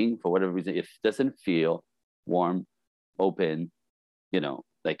competing for whatever reason. If it doesn't feel warm, open,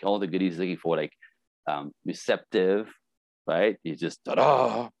 like all the goodies looking for, like receptive, right? You just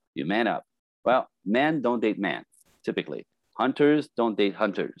you man up. Well, men don't date man typically. Hunters don't date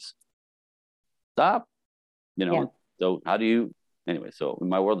hunters. Stop. Yeah. So how do you anyway? So in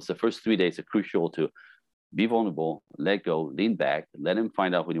my world, it's the first 3 days are crucial to be vulnerable, let go, lean back, let him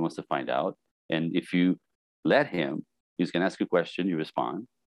find out what he wants to find out. And if you let him, he's going to ask you a question, you respond,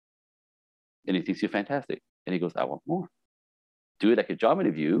 and he thinks you're fantastic. And he goes, I want more. Do it like a job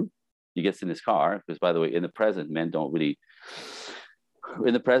interview. He gets in his car, because by the way, in the present, men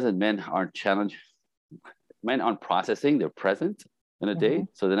aren't challenged. men aren't processing, they're present in a day.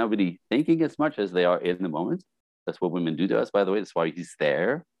 Mm-hmm. So they're not really thinking as much as they are in the moment. That's what women do to us, by the way. That's why he's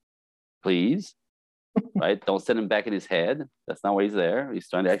there. Please, right? Don't send him back in his head. That's not why he's there. He's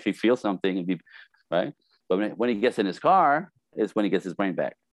trying to actually feel something and be, right? But when he gets in his car, is when he gets his brain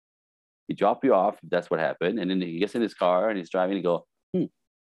back. He dropped you off, if that's what happened. And then he gets in his car and he's driving and go, And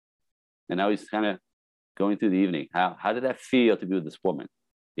now he's kind of going through the evening. How did that feel to be with this woman?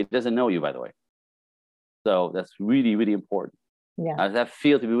 It doesn't know you, by the way. So that's really, really important. Yeah. How does that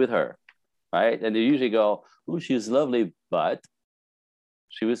feel to be with her? Right? And they usually go, oh, she was lovely, but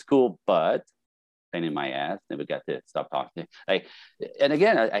she was cool, but pain in my ass. Never got to stop talking. Like, and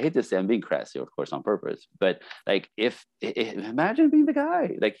again, I hate to say I'm being crass here, of course, on purpose. But like, if imagine being the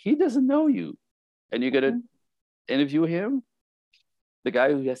guy, like he doesn't know you, and you're gonna interview him, the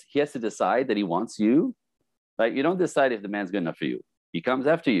guy who he has to decide that he wants you. Like, you don't decide if the man's good enough for you. He comes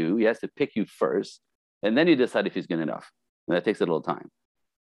after you. He has to pick you first, and then you decide if he's good enough. And that takes a little time.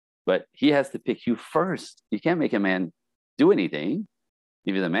 But he has to pick you first. You can't make a man do anything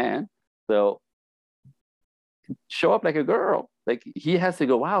if you're the man. So show up like a girl. Like, he has to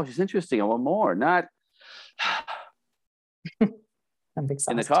go, wow, she's interesting. I want more. Not in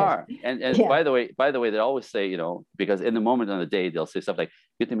the car. And yeah. by the way, they always say, you know, because in the moment on the day, they'll say stuff like,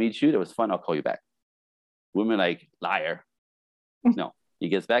 good to meet you. That was fun. I'll call you back. Women like, liar. No, he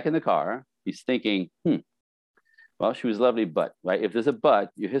gets back in the car. He's thinking, well, she was lovely, but, right? If there's a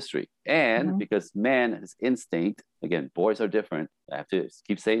but, your history. And because man has instinct, again, boys are different. I have to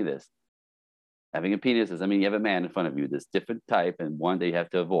keep saying this. Having a penis is, I mean, you have a man in front of you, this different type, and one that you have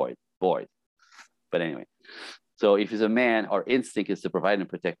to avoid, boys. But anyway, so if he's a man, our instinct is to provide and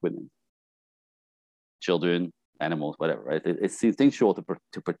protect women, children, animals, whatever, right? It's instinctual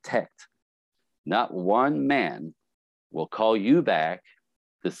to protect. Not one man will call you back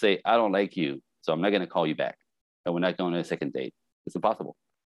to say, I don't like you, so I'm not going to call you back. And we're not going on a second date. It's impossible.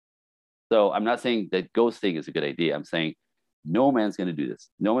 So I'm not saying that ghosting is a good idea. I'm saying no man's going to do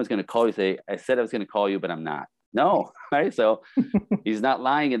this. No one's going to call you and say, I said I was going to call you, but I'm not. No, right? So he's not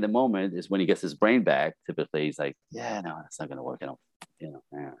lying in the moment. Is when he gets his brain back. Typically, he's like, yeah, no, that's not going to work.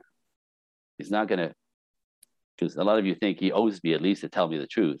 He's not going to, because a lot of you think he owes me at least to tell me the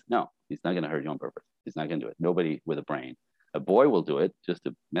truth. No, he's not going to hurt you on purpose. He's not going to do it. Nobody with a brain. A boy will do it just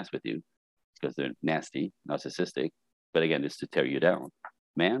to mess with you because they're nasty, narcissistic. But again, it's to tear you down.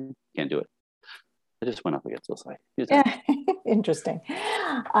 Man can't do it. I just went up against those side. Yeah, interesting.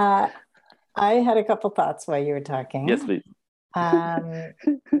 I had a couple thoughts while you were talking. Yes, please.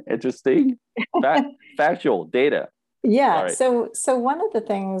 Interesting. Factual data. Yeah. Right. So one of the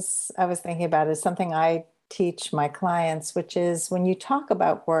things I was thinking about is something I teach my clients, which is when you talk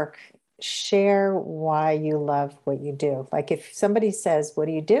about work, share why you love what you do. Like if somebody says, what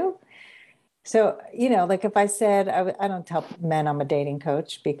do you do? So, you know, like if I said, I don't tell men I'm a dating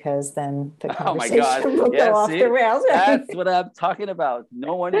coach because then the conversation will go off the rails. Right? That's what I'm talking about.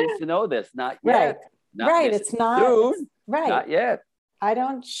 No one needs to know this. Not yet. Right. Right. It's not. Soon. Right. Not yet. I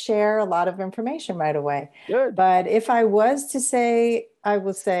don't share a lot of information right away. Good. But if I was to say, I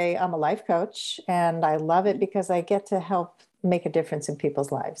will say I'm a life coach and I love it because I get to help make a difference in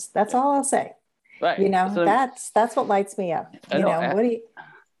people's lives. That's all I'll say. Right. You know, so, that's what lights me up. You know, what do you...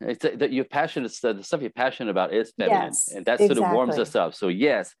 It's that you're passionate. The stuff you're passionate about is feminine, and that sort of warms us up. So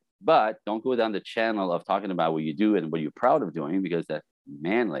yes, but don't go down the channel of talking about what you do and what you're proud of doing because that's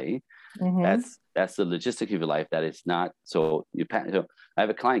manly. That's the logistic of your life. That is not. So I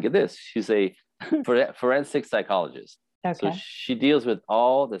have a client. Get this. She's a forensic psychologist. Okay. So she deals with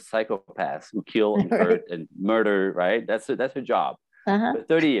all the psychopaths who kill and hurt and murder. Right. That's her job. For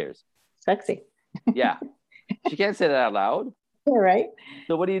 30 years. Sexy. Yeah. She can't say that out loud. Right.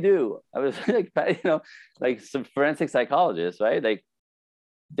 So what do? I was like, you know, like some forensic psychologists, right? Like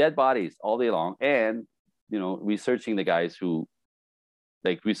dead bodies all day long, and you know, researching the guys who,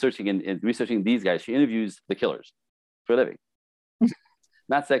 like researching these guys. She interviews the killers for a living.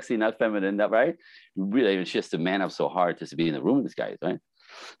 Not sexy, not feminine, not right. Really, she has to man up so hard just to be in the room with these guys, right?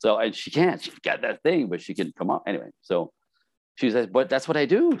 So and she can't. She's got that thing, but she can come up anyway. So. She says, but that's what I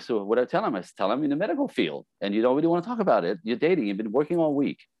do. So what I tell him, in the medical field, and you don't really want to talk about it. You're dating. You've been working all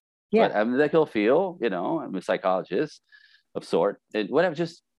week. Yeah. But I'm in the medical field. You know, I'm a psychologist of sort, and whatever.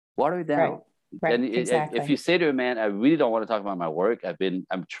 Just water it down. Right. And exactly. If you say to a man, I really don't want to talk about my work.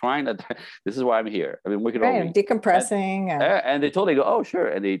 I'm trying to. This is why I'm here. I've been working all week. I'm decompressing. And they totally go, oh sure.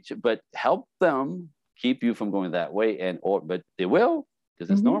 And but help them keep you from going that way, but they will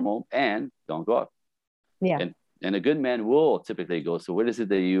because it's normal. And don't go up. Yeah. And a good man will typically go, so what is it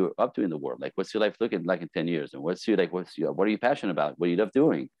that you're up to in the world? Like, what's your life looking like in 10 years? And what are you passionate about? What do you love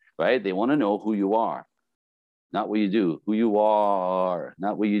doing? Right? They want to know who you are. not what you do. Who you are,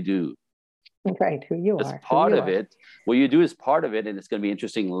 not what you do. Right, who you That's are, who part you of are. it. What you do is part of it, and it's going to be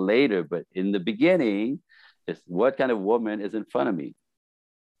interesting later. But in the beginning, it's what kind of woman is in front of me,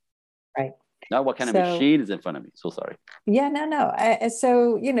 Right. not what kind of So machine is in front of me. So sorry. yeah, no.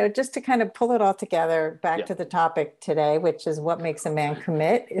 So, just to kind of pull it all together back Yeah, to the topic today, which is what makes a man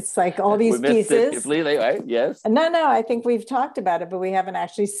commit. It's like all we these missed it pieces. completely, right? Yes. No, I think we've talked about it, but we haven't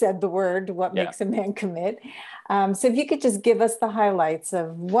actually said the word, what Yeah. makes a man commit. So if you could just give us the highlights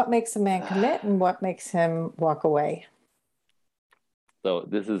of what makes a man commit and what makes him walk away. So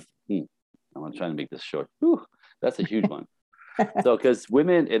this is, I'm trying to make this short. Whew, that's a huge one. So, because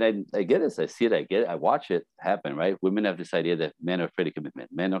women, and I get this, I see it, I get it, I watch it happen, right? Women have this idea that men are afraid of commitment.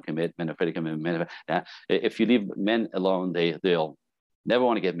 Men don't commit, men are afraid of commitment. If you leave men alone, they'll never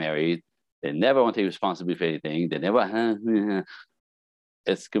want to get married. They never want to take responsibility for anything. They never,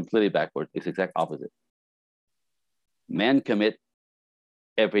 it's completely backward. It's the exact opposite. Men commit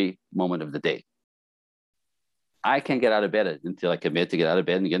every moment of the day. I can't get out of bed until I commit to get out of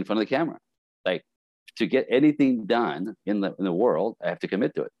bed and get in front of the camera. Like, to get anything done in the world, I have to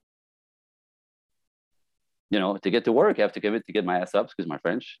commit to it. To get to work, I have to commit to get my ass up, excuse my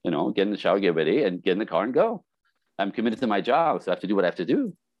French, get in the shower, get ready, and get in the car and go. I'm committed to my job, so I have to do what I have to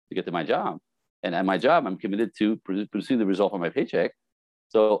do to get to my job. And at my job, I'm committed to pursue the result of my paycheck.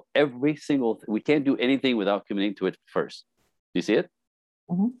 So we can't do anything without committing to it first. Do you see it?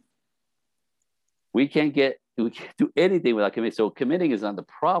 Mm-hmm. We can't do anything without committing. So committing is not the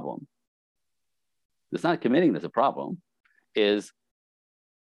problem. It's not committing that's a problem. Is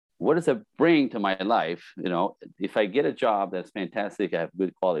what does it bring to my life? If I get a job that's fantastic, I have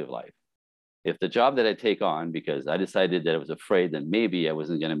good quality of life. If the job that I take on, because I decided that I was afraid that maybe I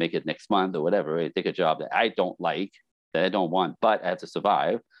wasn't going to make it next month or whatever, I take a job that I don't like, that I don't want, but I have to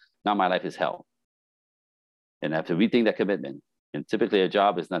survive. Now my life is hell. And I have to rethink that commitment. And typically a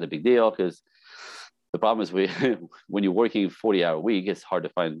job is not a big deal because the problem is when you're working 40-hour week, it's hard to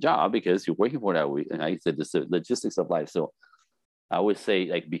find a job because you're working 40-hour week. And I said, this is the logistics of life. So I always say,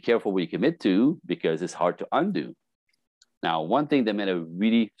 like, be careful what you commit to because it's hard to undo. Now, one thing that men are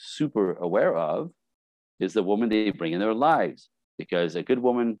really super aware of is the woman they bring in their lives, because a good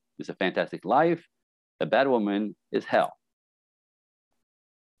woman is a fantastic life. A bad woman is hell.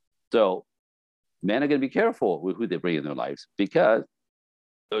 So men are going to be careful with who they bring in their lives, because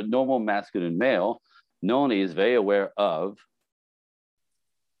the normal masculine male not only is very aware of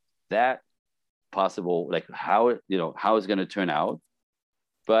that possible, like how it's going to turn out,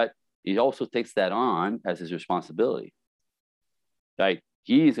 but he also takes that on as his responsibility. Like,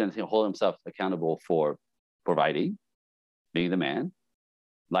 he's going to hold himself accountable for providing, being the man,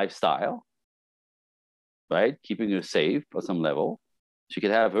 lifestyle, right? Keeping her safe on some level. She could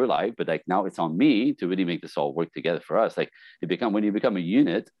have her life, but like now it's on me to really make this all work together for us. Like, when you become a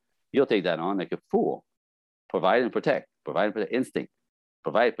unit, you'll take that on like a fool. Provide and protect, instinct,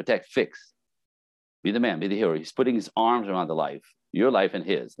 provide, protect, fix. Be the man, be the hero. He's putting his arms around the life, your life and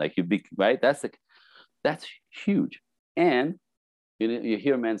his. Like, right? That's huge. And you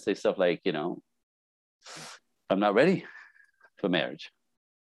hear men say stuff like, I'm not ready for marriage.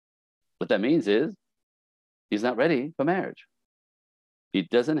 What that means is he's not ready for marriage. He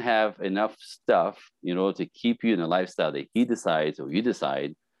doesn't have enough stuff, to keep you in a lifestyle that he decides or you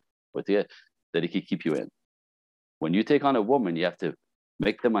decide that he can keep you in. When you take on a woman, you have to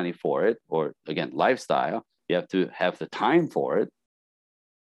make the money for it, or again, lifestyle. You have to have the time for it.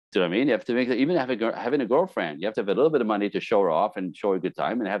 Do you know what I mean? You have to make it, even having a girlfriend, you have to have a little bit of money to show her off and show her a good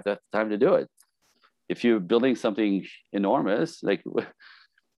time, and have the time to do it. If you're building something enormous, like,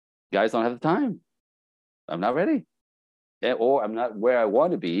 guys don't have the time. I'm not ready. Or I'm not where I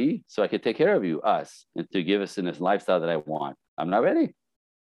want to be, so I can take care of you, us, and to give us in this lifestyle that I want. I'm not ready.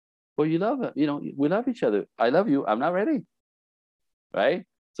 Well, you love it. We love each other. I love you. I'm not ready. Right?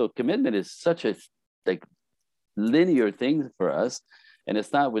 So commitment is such a linear thing for us. And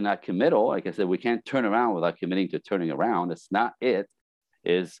we're not committal. Like I said, we can't turn around without committing to turning around. It's not it.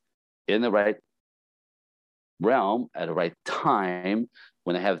 Is in the right realm at the right time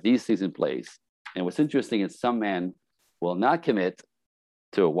when I have these things in place. And what's interesting is some men will not commit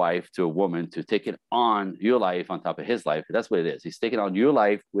to a wife, to a woman, to take it on your life on top of his life. That's what it is. He's taking on your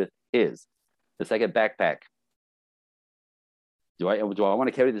life with his. It's like a backpack. Do I want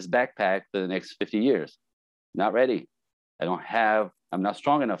to carry this backpack for the next 50 years? Not ready. I'm not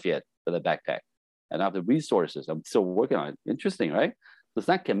strong enough yet for the backpack. I don't have the resources. I'm still working on it. Interesting, right? So it's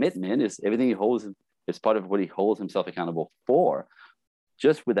not commitment. It's everything he holds. It's part of what he holds himself accountable for.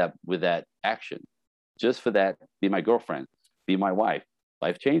 Just with that action, just for that, be my girlfriend, be my wife.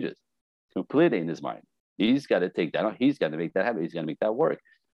 Life changes completely in his mind. He's got to take that on. He's got to make that happen. He's got to make that work.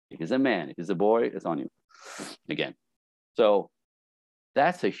 If he's a man, if he's a boy, it's on you. Again. So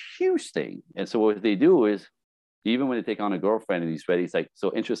that's a huge thing. And so what they do is, even when they take on a girlfriend and he's ready, it's like,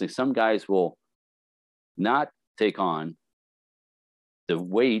 so interesting. Some guys will not take on the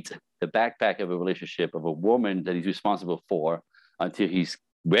weight, the backpack of a relationship of a woman that he's responsible for until he's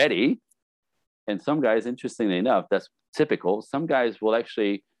ready. And some guys, interestingly enough, that's typical. Some guys will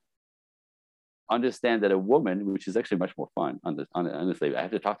actually understand that a woman, which is actually much more fun, honestly, I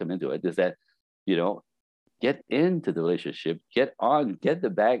have to talk them into it, is that, you know, get into the relationship, get the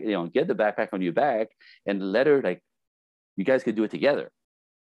bag, you know, get the backpack on your back and let her, like, you guys could do it together,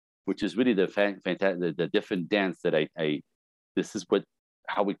 which is really the fantastic, the different dance that I this is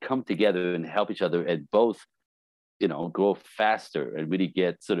how we come together and help each other and both, you know, grow faster and really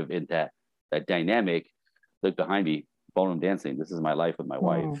get sort of in that dynamic. Look behind me, ballroom dancing. This is my life with my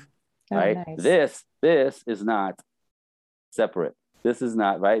wife, right? Nice. This is not separate. This is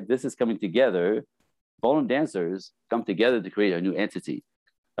not, right? This is coming together. Ballroom dancers come together to create a new entity,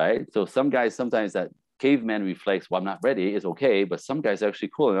 right? So some guys, sometimes that caveman reflex, well, I'm not ready, is okay, but some guys are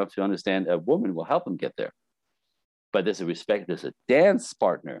actually cool enough to understand a woman will help them get there. But there's a respect, there's a dance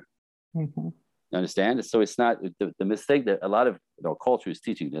partner. Mm-hmm. You understand? So it's not the mistake that a lot of, you know, culture is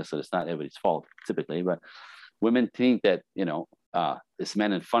teaching this, so it's not everybody's fault typically, but women think that, you know, this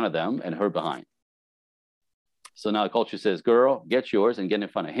man in front of them and her behind. So now the culture says, girl, get yours and get in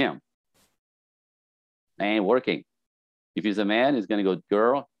front of him. Ain't working. If he's a man, he's going to go,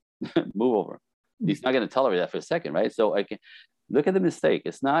 girl, move over. He's not going to tolerate that for a second, right? So I can look at the mistake.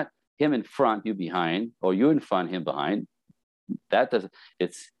 It's not him in front, you behind, or you in front, him behind. That doesn't.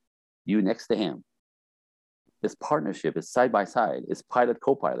 It's you next to him. It's partnership. It's side by side. It's pilot,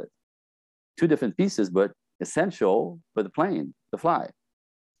 co-pilot. Two different pieces, but essential for the plane to fly.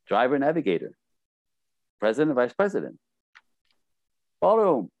 Driver, navigator. President, vice president.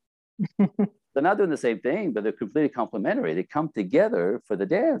 Ballroom. They're not doing the same thing, but they're completely complementary. They come together for the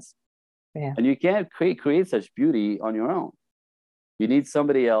dance. Yeah. And you can't create such beauty on your own. You need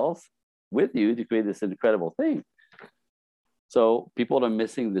somebody else with you to create this incredible thing. So people are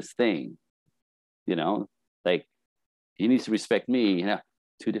missing this thing, you know, like he needs to respect me. You know,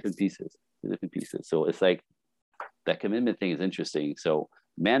 two different pieces. So it's like that commitment thing is interesting. So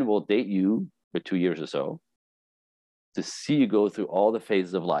man will date you for 2 years or so to see you go through all the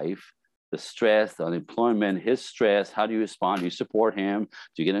phases of life. The stress, the unemployment, his stress, how do you respond? Do you support him?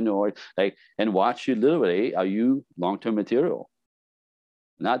 Do you get annoyed? Like, and watch you literally, are you long-term material?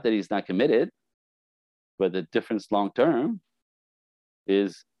 Not that he's not committed, but the difference long-term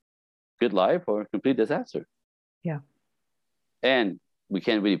is good life or complete disaster. Yeah. And we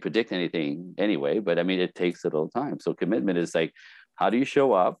can't really predict anything anyway, but I mean, it takes a little time. So commitment is like, how do you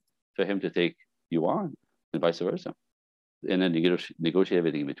show up for him to take you on and vice versa? And then negotiate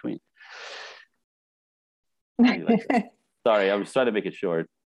everything in between. Sorry, I was trying to make it short.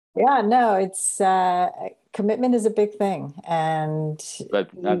 Yeah, no, it's commitment is a big thing, and but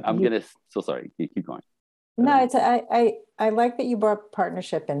I'm gonna. So sorry, keep going. No, it's I like that you brought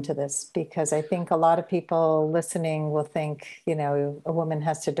partnership into this, because I think a lot of people listening will think, you know, a woman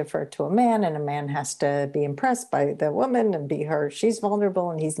has to defer to a man and a man has to be impressed by the woman and be her, she's vulnerable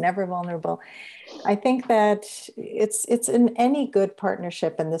and he's never vulnerable. I think that it's in any good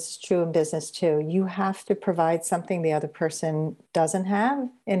partnership, and this is true in business too, you have to provide something the other person doesn't have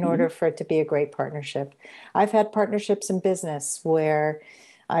in order for it to be a great partnership. I've had partnerships in business where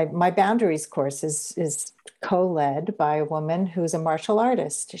my boundaries course is co-led by a woman who's a martial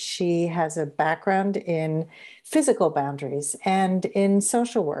artist. She has a background in physical boundaries and in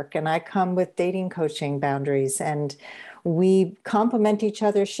social work, and I come with dating coaching boundaries, and we complement each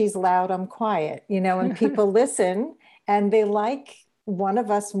other. She's loud, I'm quiet, you know, and people listen and they like one of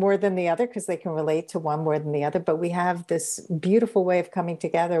us more than the other because they can relate to one more than the other. But we have this beautiful way of coming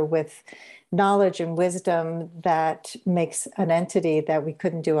together with knowledge and wisdom that makes an entity that we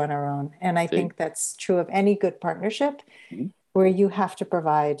couldn't do on our own. And I think that's true of any good partnership where you have to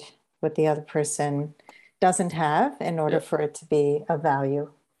provide what the other person doesn't have in order for it to be of value.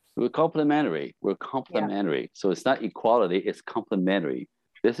 We're complementary. So it's not equality, it's complementary.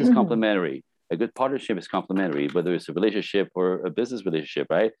 This is complementary. A good partnership is complementary, whether it's a relationship or a business relationship,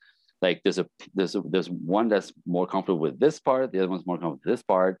 right? Like there's one that's more comfortable with this part, the other one's more comfortable with this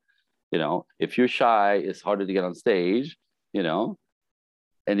part. You know, if you're shy, it's harder to get on stage, you know.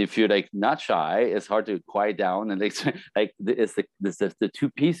 And if you're like not shy, it's hard to quiet down. And it's the two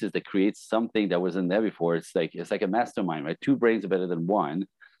pieces that create something that wasn't there before. It's like a mastermind, right? Two brains are better than one.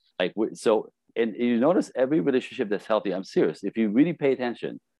 Like so, and you notice every relationship that's healthy, I'm serious. If you really pay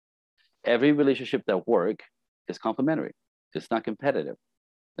attention, every relationship that work is complementary. It's not competitive.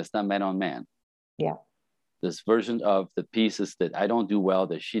 It's not man on man. Yeah. This version of the pieces that I don't do well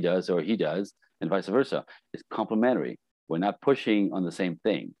that she does or he does, and vice versa. It's complementary. We're not pushing on the same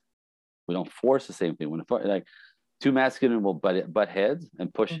thing. We don't force the same thing. When like two masculine will butt heads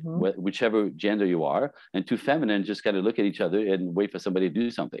and push whichever gender you are, and two feminine just got to look at each other and wait for somebody to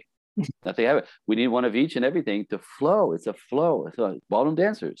do something. Nothing have it. We need one of each and everything to flow. It's a flow. It's like ballroom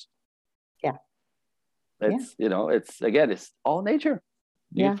dancers. Yeah. It's it's all nature.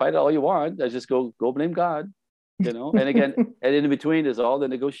 You can fight it all you want. I just go blame God, And again, and in between is all the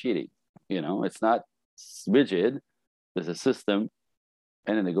negotiating. It's not rigid. There's a system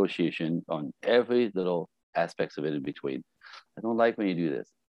and a negotiation on every little aspects of it in between. I don't like when you do this.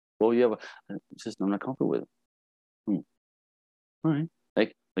 Well, you have it's just I'm not comfortable with it. All right,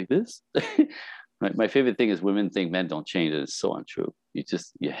 like this. My favorite thing is women think men don't change, and it's so untrue.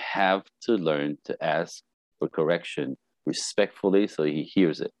 You have to learn to ask for correction respectfully so he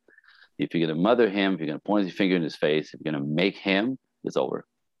hears it. If you're going to mother him, if you're going to point your finger in his face, if you're going to make him, it's over.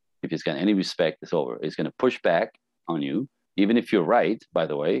 If he's got any respect, it's over. He's going to push back on you, even if you're right, by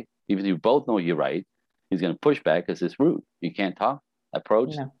the way, even if you both know you're right, he's going to push back because it's rude. You can't talk,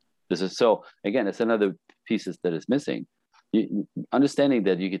 approach. No. This is so, again, it's another piece that is missing. Understanding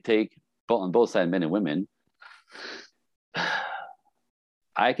that you could take on both sides, men and women.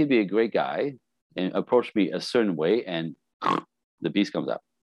 I could be a great guy and approach me a certain way, and the beast comes out.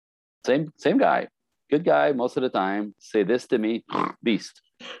 Same guy, good guy most of the time. Say this to me, beast,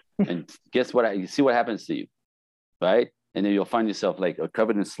 and guess what? You see what happens to you, right? And then you'll find yourself like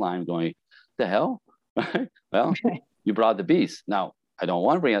covered in slime, going, "The hell?" Well, you brought the beast. Now I don't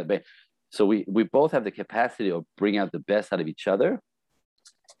want to bring out the beast. So we both have the capacity of bring out the best out of each other,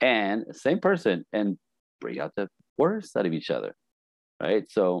 and same person, and bring out the worst out of each other, right?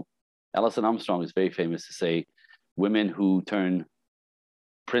 So Alison Armstrong is very famous to say, women who turn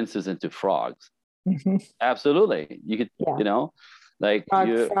princes into frogs. Absolutely. You could, like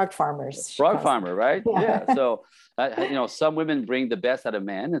frog farmers. Frog farmer, right? Yeah. So, some women bring the best out of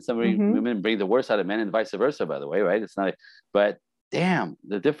men, and some women bring the worst out of men, and vice versa, by the way, right? It's not, but damn,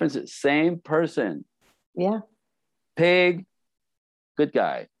 the difference is same person. Yeah. Pig, good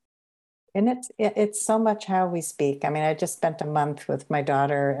guy. And it's so much how we speak. I mean, I just spent a month with my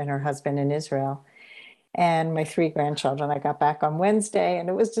daughter and her husband in Israel and my 3 grandchildren. I got back on Wednesday, and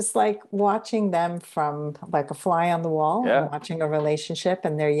it was just like watching them from like a fly on the wall, and watching a relationship,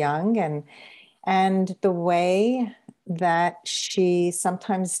 and they're young, and the way that she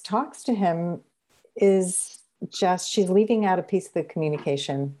sometimes talks to him is just, she's leaving out a piece of the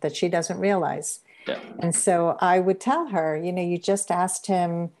communication that she doesn't realize. Yeah. And so I would tell her, you just asked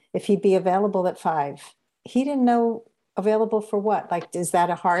him if he'd be available at 5. He didn't know available for what? Like, is that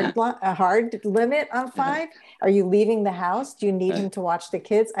a hard limit on 5? Are you leaving the house? Do you need him to watch the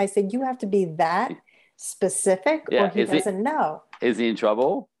kids? I said, you have to be that specific, or he doesn't know. Is he in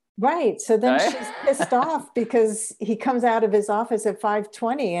trouble? Right. So then she's pissed off because he comes out of his office at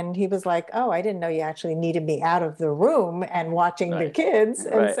 5:20, and he was like, oh, I didn't know you actually needed me out of the room and watching the kids.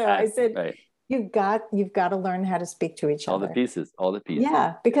 And so I said, you've got to learn how to speak to each other. All the pieces.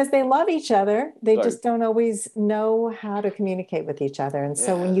 Yeah, because they love each other. They just don't always know how to communicate with each other. And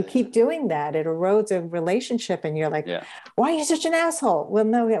so when you keep doing that, it erodes a relationship, and you're like, why are you such an asshole? Well,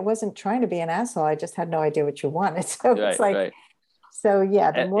 no, I wasn't trying to be an asshole. I just had no idea what you wanted. So it's like, so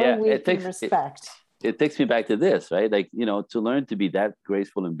the more we can respect. It takes me back to this, right? Like, to learn to be that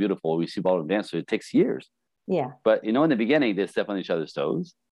graceful and beautiful, we see ballroom dancer, it takes years. Yeah. But, in the beginning, they step on each other's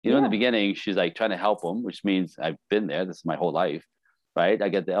toes. In the beginning, she's like trying to help him, which means I've been there. This is my whole life, right? I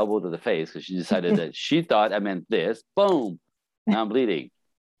get the elbow to the face because she decided that she thought I meant this. Boom. Now I'm bleeding.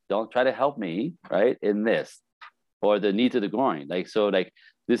 Don't try to help me, right? In this, or the knee to the groin.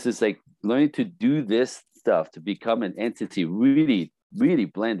 This is like learning to do this stuff to become an entity, really, really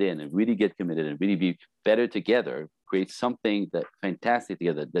blend in and really get committed and really be better together, create something that fantastic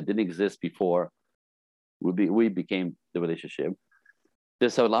together that didn't exist before we became the relationship.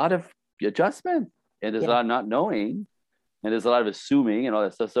 There's a lot of adjustment, and there's a lot of not knowing, and there's a lot of assuming and all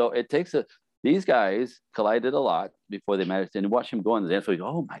that stuff. So it takes these guys collided a lot before they married, and watch him go on the dance floor. You go,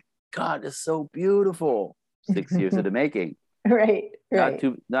 oh my God, it's so beautiful. 6 years of the making. Right.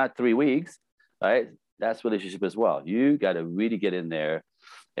 Not 3 weeks, right? That's relationship as well. You got to really get in there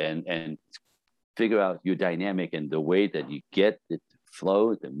and figure out your dynamic and the way that you get it to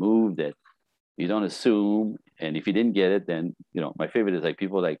flow, to move, that you don't assume. And if you didn't get it, then, my favorite is like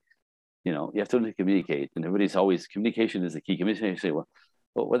people like, you have to learn to communicate. And everybody's always, communication is the key. Communication, say, well,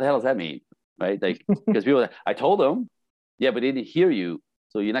 what the hell does that mean? Right? Like, because people, I told them, yeah, but they didn't hear you.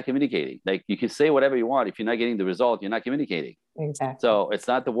 So you're not communicating. Like you can say whatever you want. If you're not getting the result, you're not communicating. Exactly. So it's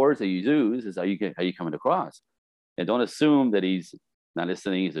not the words that you use, it's how you coming across. And don't assume that he's not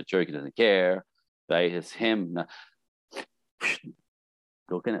listening, he's a jerk, he doesn't care, right? It's him. Not,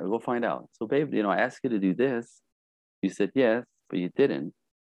 go find out. So, babe, I asked you to do this. You said yes, but you didn't.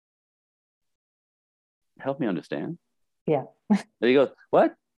 Help me understand. Yeah. There he goes,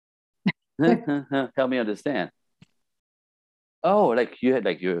 what? Help me understand. Oh, like you had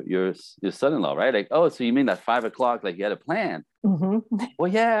like your son-in-law, right? Like, oh, so you mean that 5 o'clock, like you had a plan? Mm-hmm.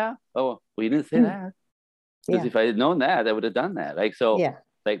 Well, yeah. Oh, well, you didn't say that. Because if I had known that, I would have done that. Like, so,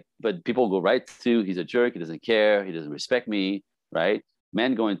 but people go right to, he's a jerk, he doesn't care, he doesn't respect me, right?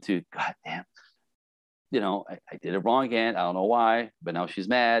 Men going to, God damn, I did it wrong again. I don't know why, but now she's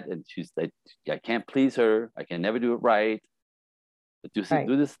mad and she's like, I can't please her. I can never do it right. But do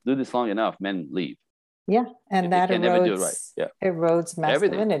this long enough, men leave. Yeah, and that erodes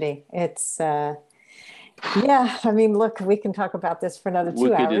masculinity. Everything. It's yeah, I mean, look, we can talk about this for another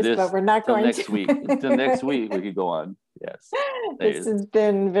 2 hours, but we're not going next week. Until next week, we could go on. Yes. This has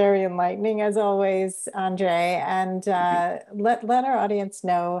been very enlightening as always, Andre. And let our audience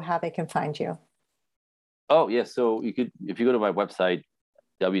know how they can find you. Oh, yes. So you could, if you go to my website,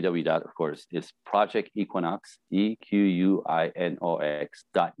 www. Of course, it's Project Equinox,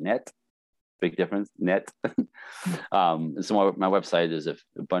 EQUINOX.net. Big difference, net. So my website is a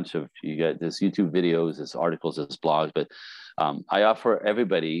bunch of, you got this YouTube videos, there's articles, there's blogs, but I offer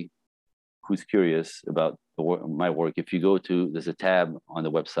everybody who's curious about my work. If you go to, there's a tab on the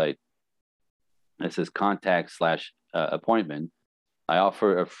website that says contact / appointment. I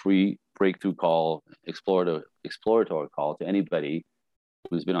offer a free breakthrough call, exploratory call to anybody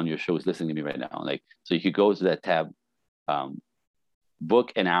who's been on your show, is listening to me right now. Like, so you could go to that tab,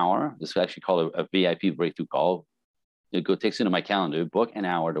 book an hour. This is actually called a VIP breakthrough call. It takes you to my calendar, book an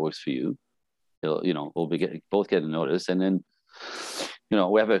hour that works for you. We'll both get a notice. And then,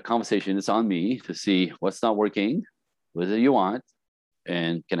 we have a conversation. It's on me to see what's not working, what is it you want,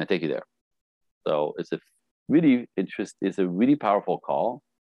 and can I take you there? So it's a really powerful call,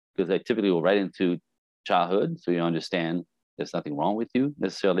 because I typically will write into childhood, so you understand there's nothing wrong with you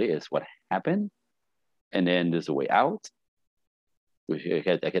necessarily. It's what happened. And then there's a way out, which I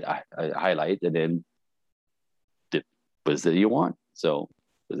could highlight, and then what is it you want? So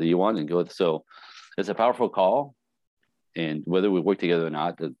what is it you want, and go. So it's a powerful call, and whether we work together or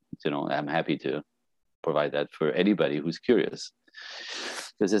not, I'm happy to provide that for anybody who's curious,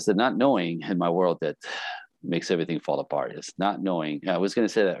 because it's the not knowing in my world that makes everything fall apart. It's not knowing. I was going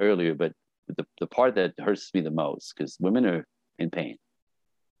to say that earlier, but the part that hurts me the most, because women are in pain.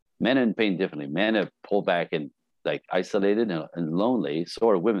 Men are in pain differently. Men are pulled back and like isolated and lonely. So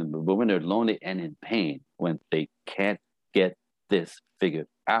are women, but women are lonely and in pain when they can't get this figured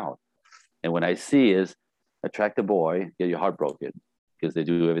out. And what I see is, attract a boy, get your heart broken, because they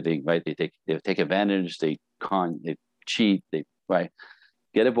do everything right. They take advantage. They cheat. Right.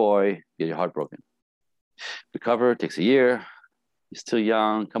 Get a boy, get your heart broken. Recover, takes a year. You're still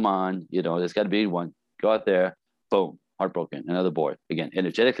young. Come on, there's got to be one. Go out there, boom, heartbroken. Another boy, again,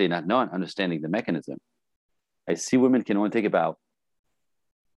 energetically not understanding the mechanism. I see women can only take about,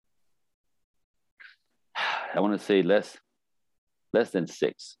 I want to say less than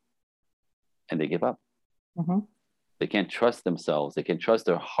 6, and they give up. Mm-hmm. They can't trust themselves. They can't trust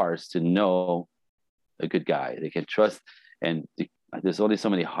their hearts to know a good guy. They can trust, and there's only so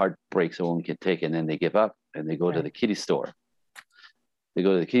many heartbreaks a woman can take, and then they give up, and they go to the kiddie store. They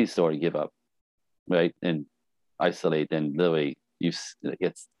go to the kiddie store and give up, right? And isolate, and literally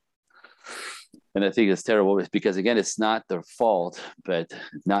and I think it's terrible. It's because, again, it's not their fault, but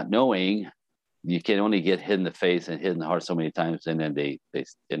not knowing, you can only get hit in the face and hit in the heart so many times, and then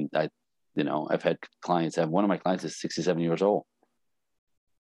I've had clients. One of my clients is 67 years old.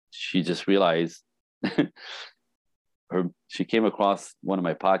 She just realized she came across one of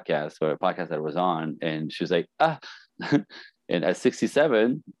my podcasts, or a podcast that I was on, and she was like, and at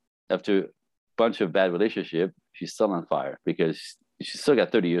 67, after a bunch of bad relationship, she's still on fire, because she's still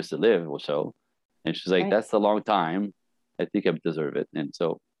got 30 years to live or so. And she's like, that's a long time. I think I deserve it. And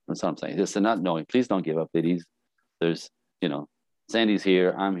so that's what I'm saying. Just not knowing. Please don't give up, ladies. There's, Sandy's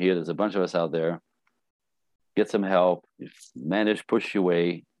here. I'm here. There's a bunch of us out there. Get some help. If manage, push your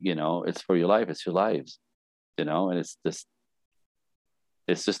way. It's for your life. It's your lives. And it's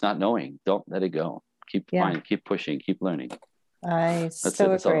just not knowing. Don't let it go. Keep finding, keep pushing, keep learning. That's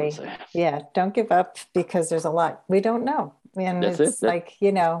agree. Yeah, don't give up, because there's a lot we don't know. And it's like,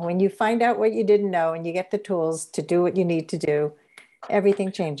 when you find out what you didn't know and you get the tools to do what you need to do,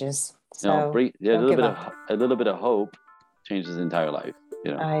 everything changes. So a little bit of hope changes the entire life.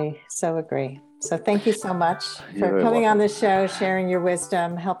 You know, I so agree. So thank you so much you're for very coming on welcome. the show, sharing your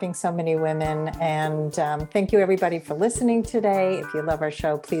wisdom, helping so many women. And thank you, everybody, for listening today. If you love our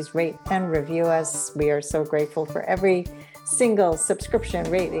show, please rate and review us. We are so grateful for every single subscription,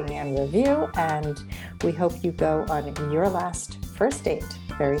 rating, and review. And we hope you go on your last first date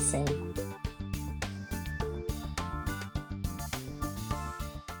very soon.